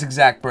don't know his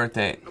exact birth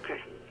date. Okay.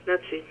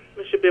 Let's see.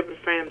 We should be able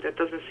to find him. That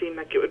doesn't seem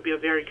like it would be a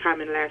very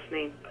common last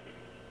name.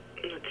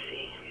 Let's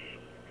see.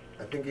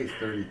 I think he's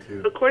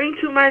 32. According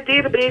to my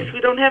database, we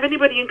don't have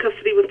anybody in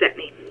custody with that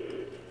name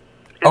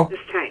at this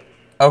time.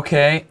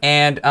 Okay,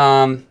 and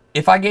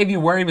if I gave you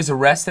where he was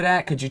arrested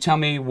at, could you tell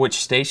me which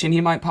station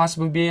he might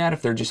possibly be at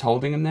if they're just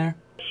holding him there?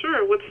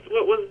 Sure.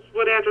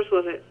 What address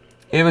was it?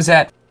 It was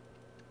at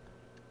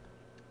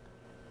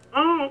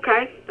Oh,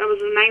 okay. That was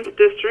the 9th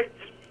District.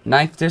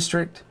 9th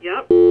District?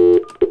 Yep.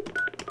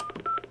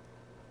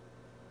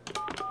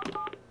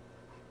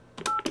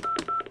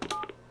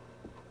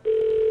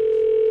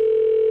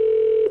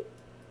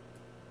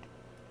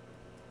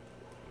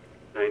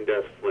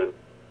 Flynn.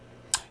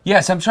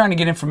 Yes, I'm trying to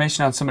get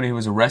information on somebody who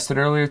was arrested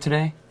earlier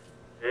today.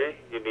 Okay,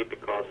 you need to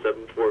call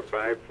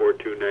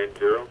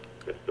 745-4290.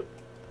 That's the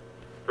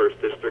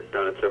 1st District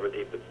down at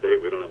 17th and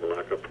State. We don't have a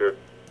lockup here.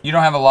 You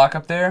don't have a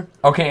lockup there?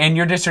 Okay, and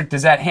your district,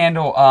 does that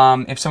handle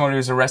if someone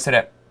was arrested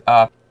at...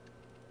 No,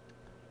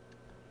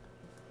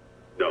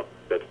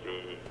 that's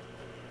the...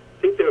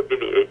 I think that would be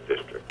the 8th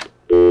District.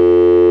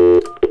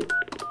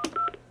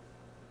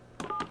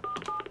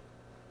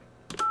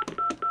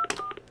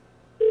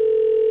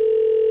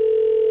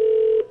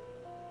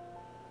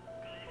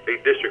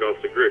 8th District,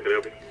 Officer Greer, can I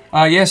help you?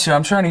 Yes, sir.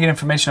 I'm trying to get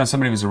information on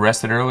somebody who was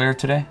arrested earlier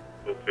today.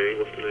 Okay,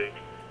 what's the name?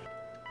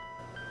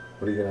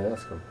 What are you gonna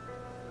ask him?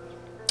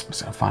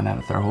 Just gotta find out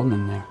if they're holding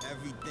him there.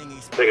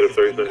 Negative,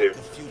 sir, he's not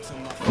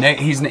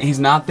here. He's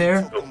not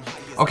there?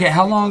 Okay,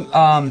 how long,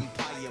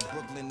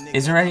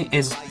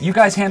 you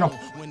guys handle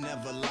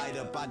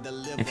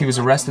if he was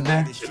arrested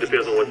there? It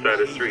depends on what side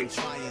of the street.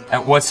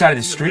 At what side of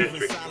the street? You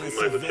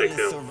might as well check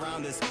down.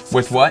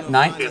 With what?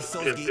 9th?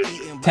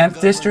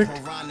 10th District?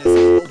 That's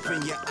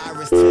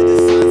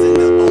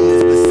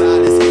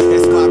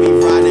why we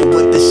riding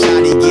with the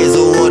shotty gears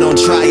of wood on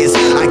trials.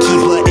 I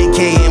keep a AK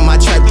in my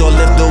trap door,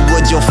 lift the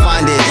wood, you'll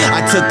find it. I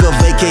took a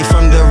vacay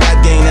from the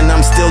rap game and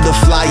I'm still the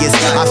flyest.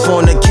 I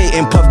fornicate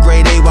and puff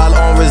grade A while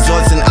on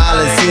resorts and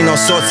islands. Seen all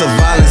sorts of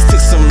violence,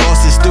 took some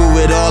losses,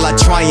 through it all I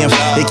triumph.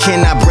 They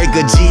cannot break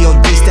a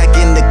G.O.D.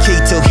 Stacking the K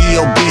till he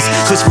obese.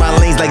 Switch my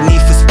lanes like Need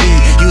for Speed.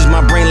 Use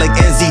my brain like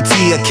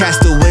NZT. A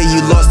castaway,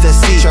 you lost at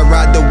sea. Try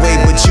ride the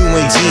wave, but you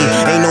ain't G.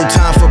 Ain't no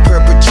time for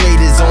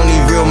perpetrators, only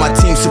real, my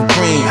team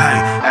supreme.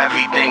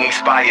 Everything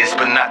expires,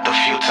 but not the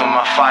fuel to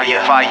my fire.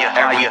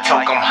 Every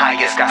toke I'm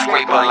highest, got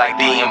scraper like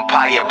the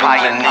Empire.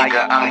 By a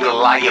nigga, I'm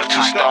Goliath.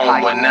 2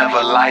 stone,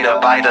 whenever light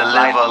up. By the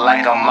lever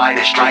like a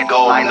Midas. Strike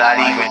gold, not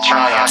even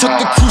trying. Took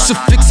the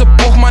crucifix up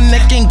off my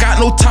neck, ain't got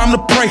no time to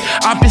pray.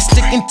 I've been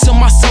sticking to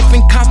myself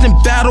in constant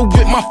battle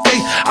with my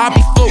faith. I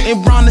be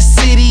floating around the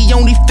city,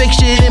 only fake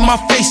shit in my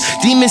face.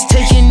 Demons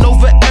taking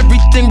over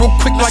everything real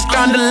quick like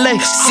on delay.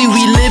 See,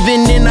 we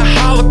living in a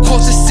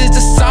holocaust, this is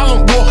a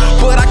silent war.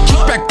 But I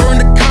kick back, burn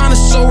the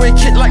connoisseur, and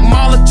hit like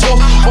Molotov.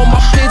 All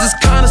my pins is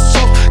kinda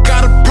soft,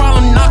 got a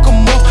problem, knock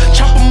 'em off.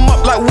 Chop 'em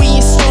up like we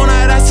ain't stone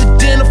out, that's a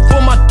dinner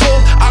for my dog.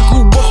 I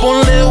grew up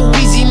on Lil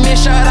Weezy, man,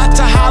 shout out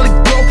to Holly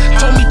Grove.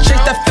 Told me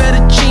chase that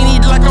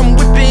fettuccine like I'm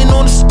whipping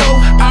on the stove.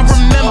 I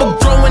remember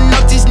growing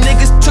up, these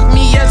niggas took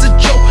me as a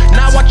joke.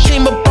 Now I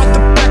came up out the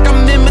back,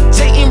 I'm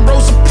imitating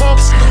Rosa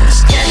Parks.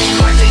 Scanning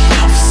like they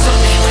down for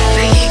something.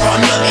 They ain't got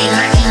nothing,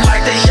 acting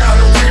like they out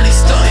and really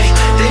stunting.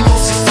 They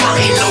mostly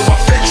frontin', no, I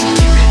bet you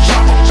keep it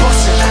chopper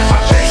bustin'. I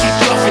bet he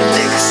bluffing,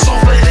 niggas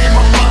softer than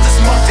my mother's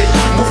muffin.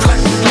 Move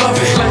like we love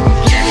it.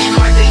 Scanning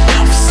like they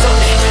down for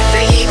something.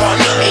 They ain't got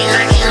nothing,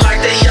 acting like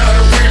they out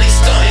and really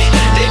stunting.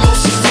 They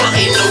mostly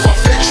frontin', no, I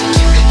bet you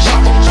keep it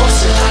chopper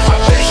bustin'. I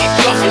bet he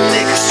bluffing,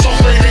 niggas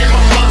softer than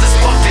my mother's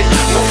muffin.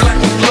 Move like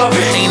we love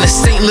it. Ain't a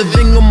saint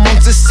living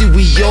amongst us, see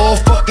we all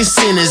fucking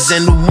sinners.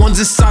 And the ones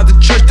inside the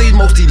church, they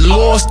mostly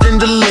lost and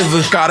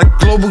delivered. Got a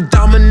global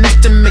dominance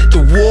to make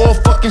the war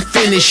fucking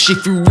finish.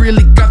 If you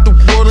really got the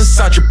world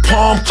inside your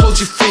palm, close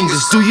your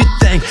fingers, do your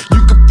thing.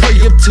 You can pray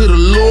up to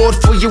the Lord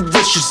for your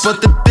wishes,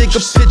 but the bigger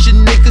picture,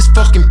 niggas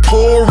fucking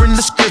poor in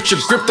the scripture.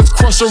 Grip the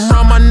cross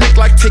around my neck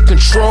like take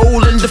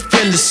control and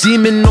defend us.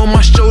 Demon on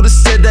my shoulder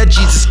said that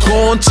Jesus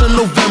gone to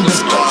November.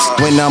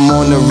 When I'm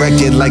on the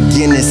record like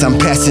Guinness, I'm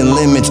passing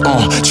limits.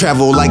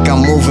 Travel like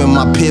I'm moving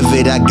my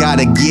pivot, I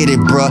gotta get it,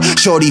 bruh.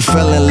 Shorty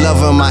fell in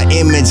love with my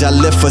image, I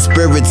lift her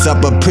spirits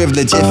up, a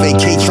privilege. If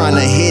AK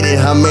tryna hit it,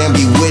 her man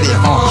be with it.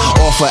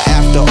 Offer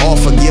after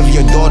offer, give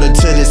your daughter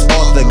to this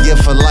author.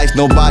 Gift for life,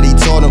 nobody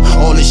taught him.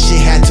 All this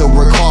shit had to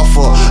work hard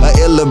for. A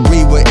illa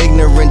breed with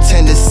ignorant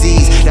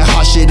tendencies. That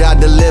hard shit I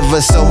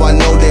deliver, so I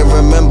know they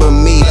remember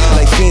me.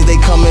 Like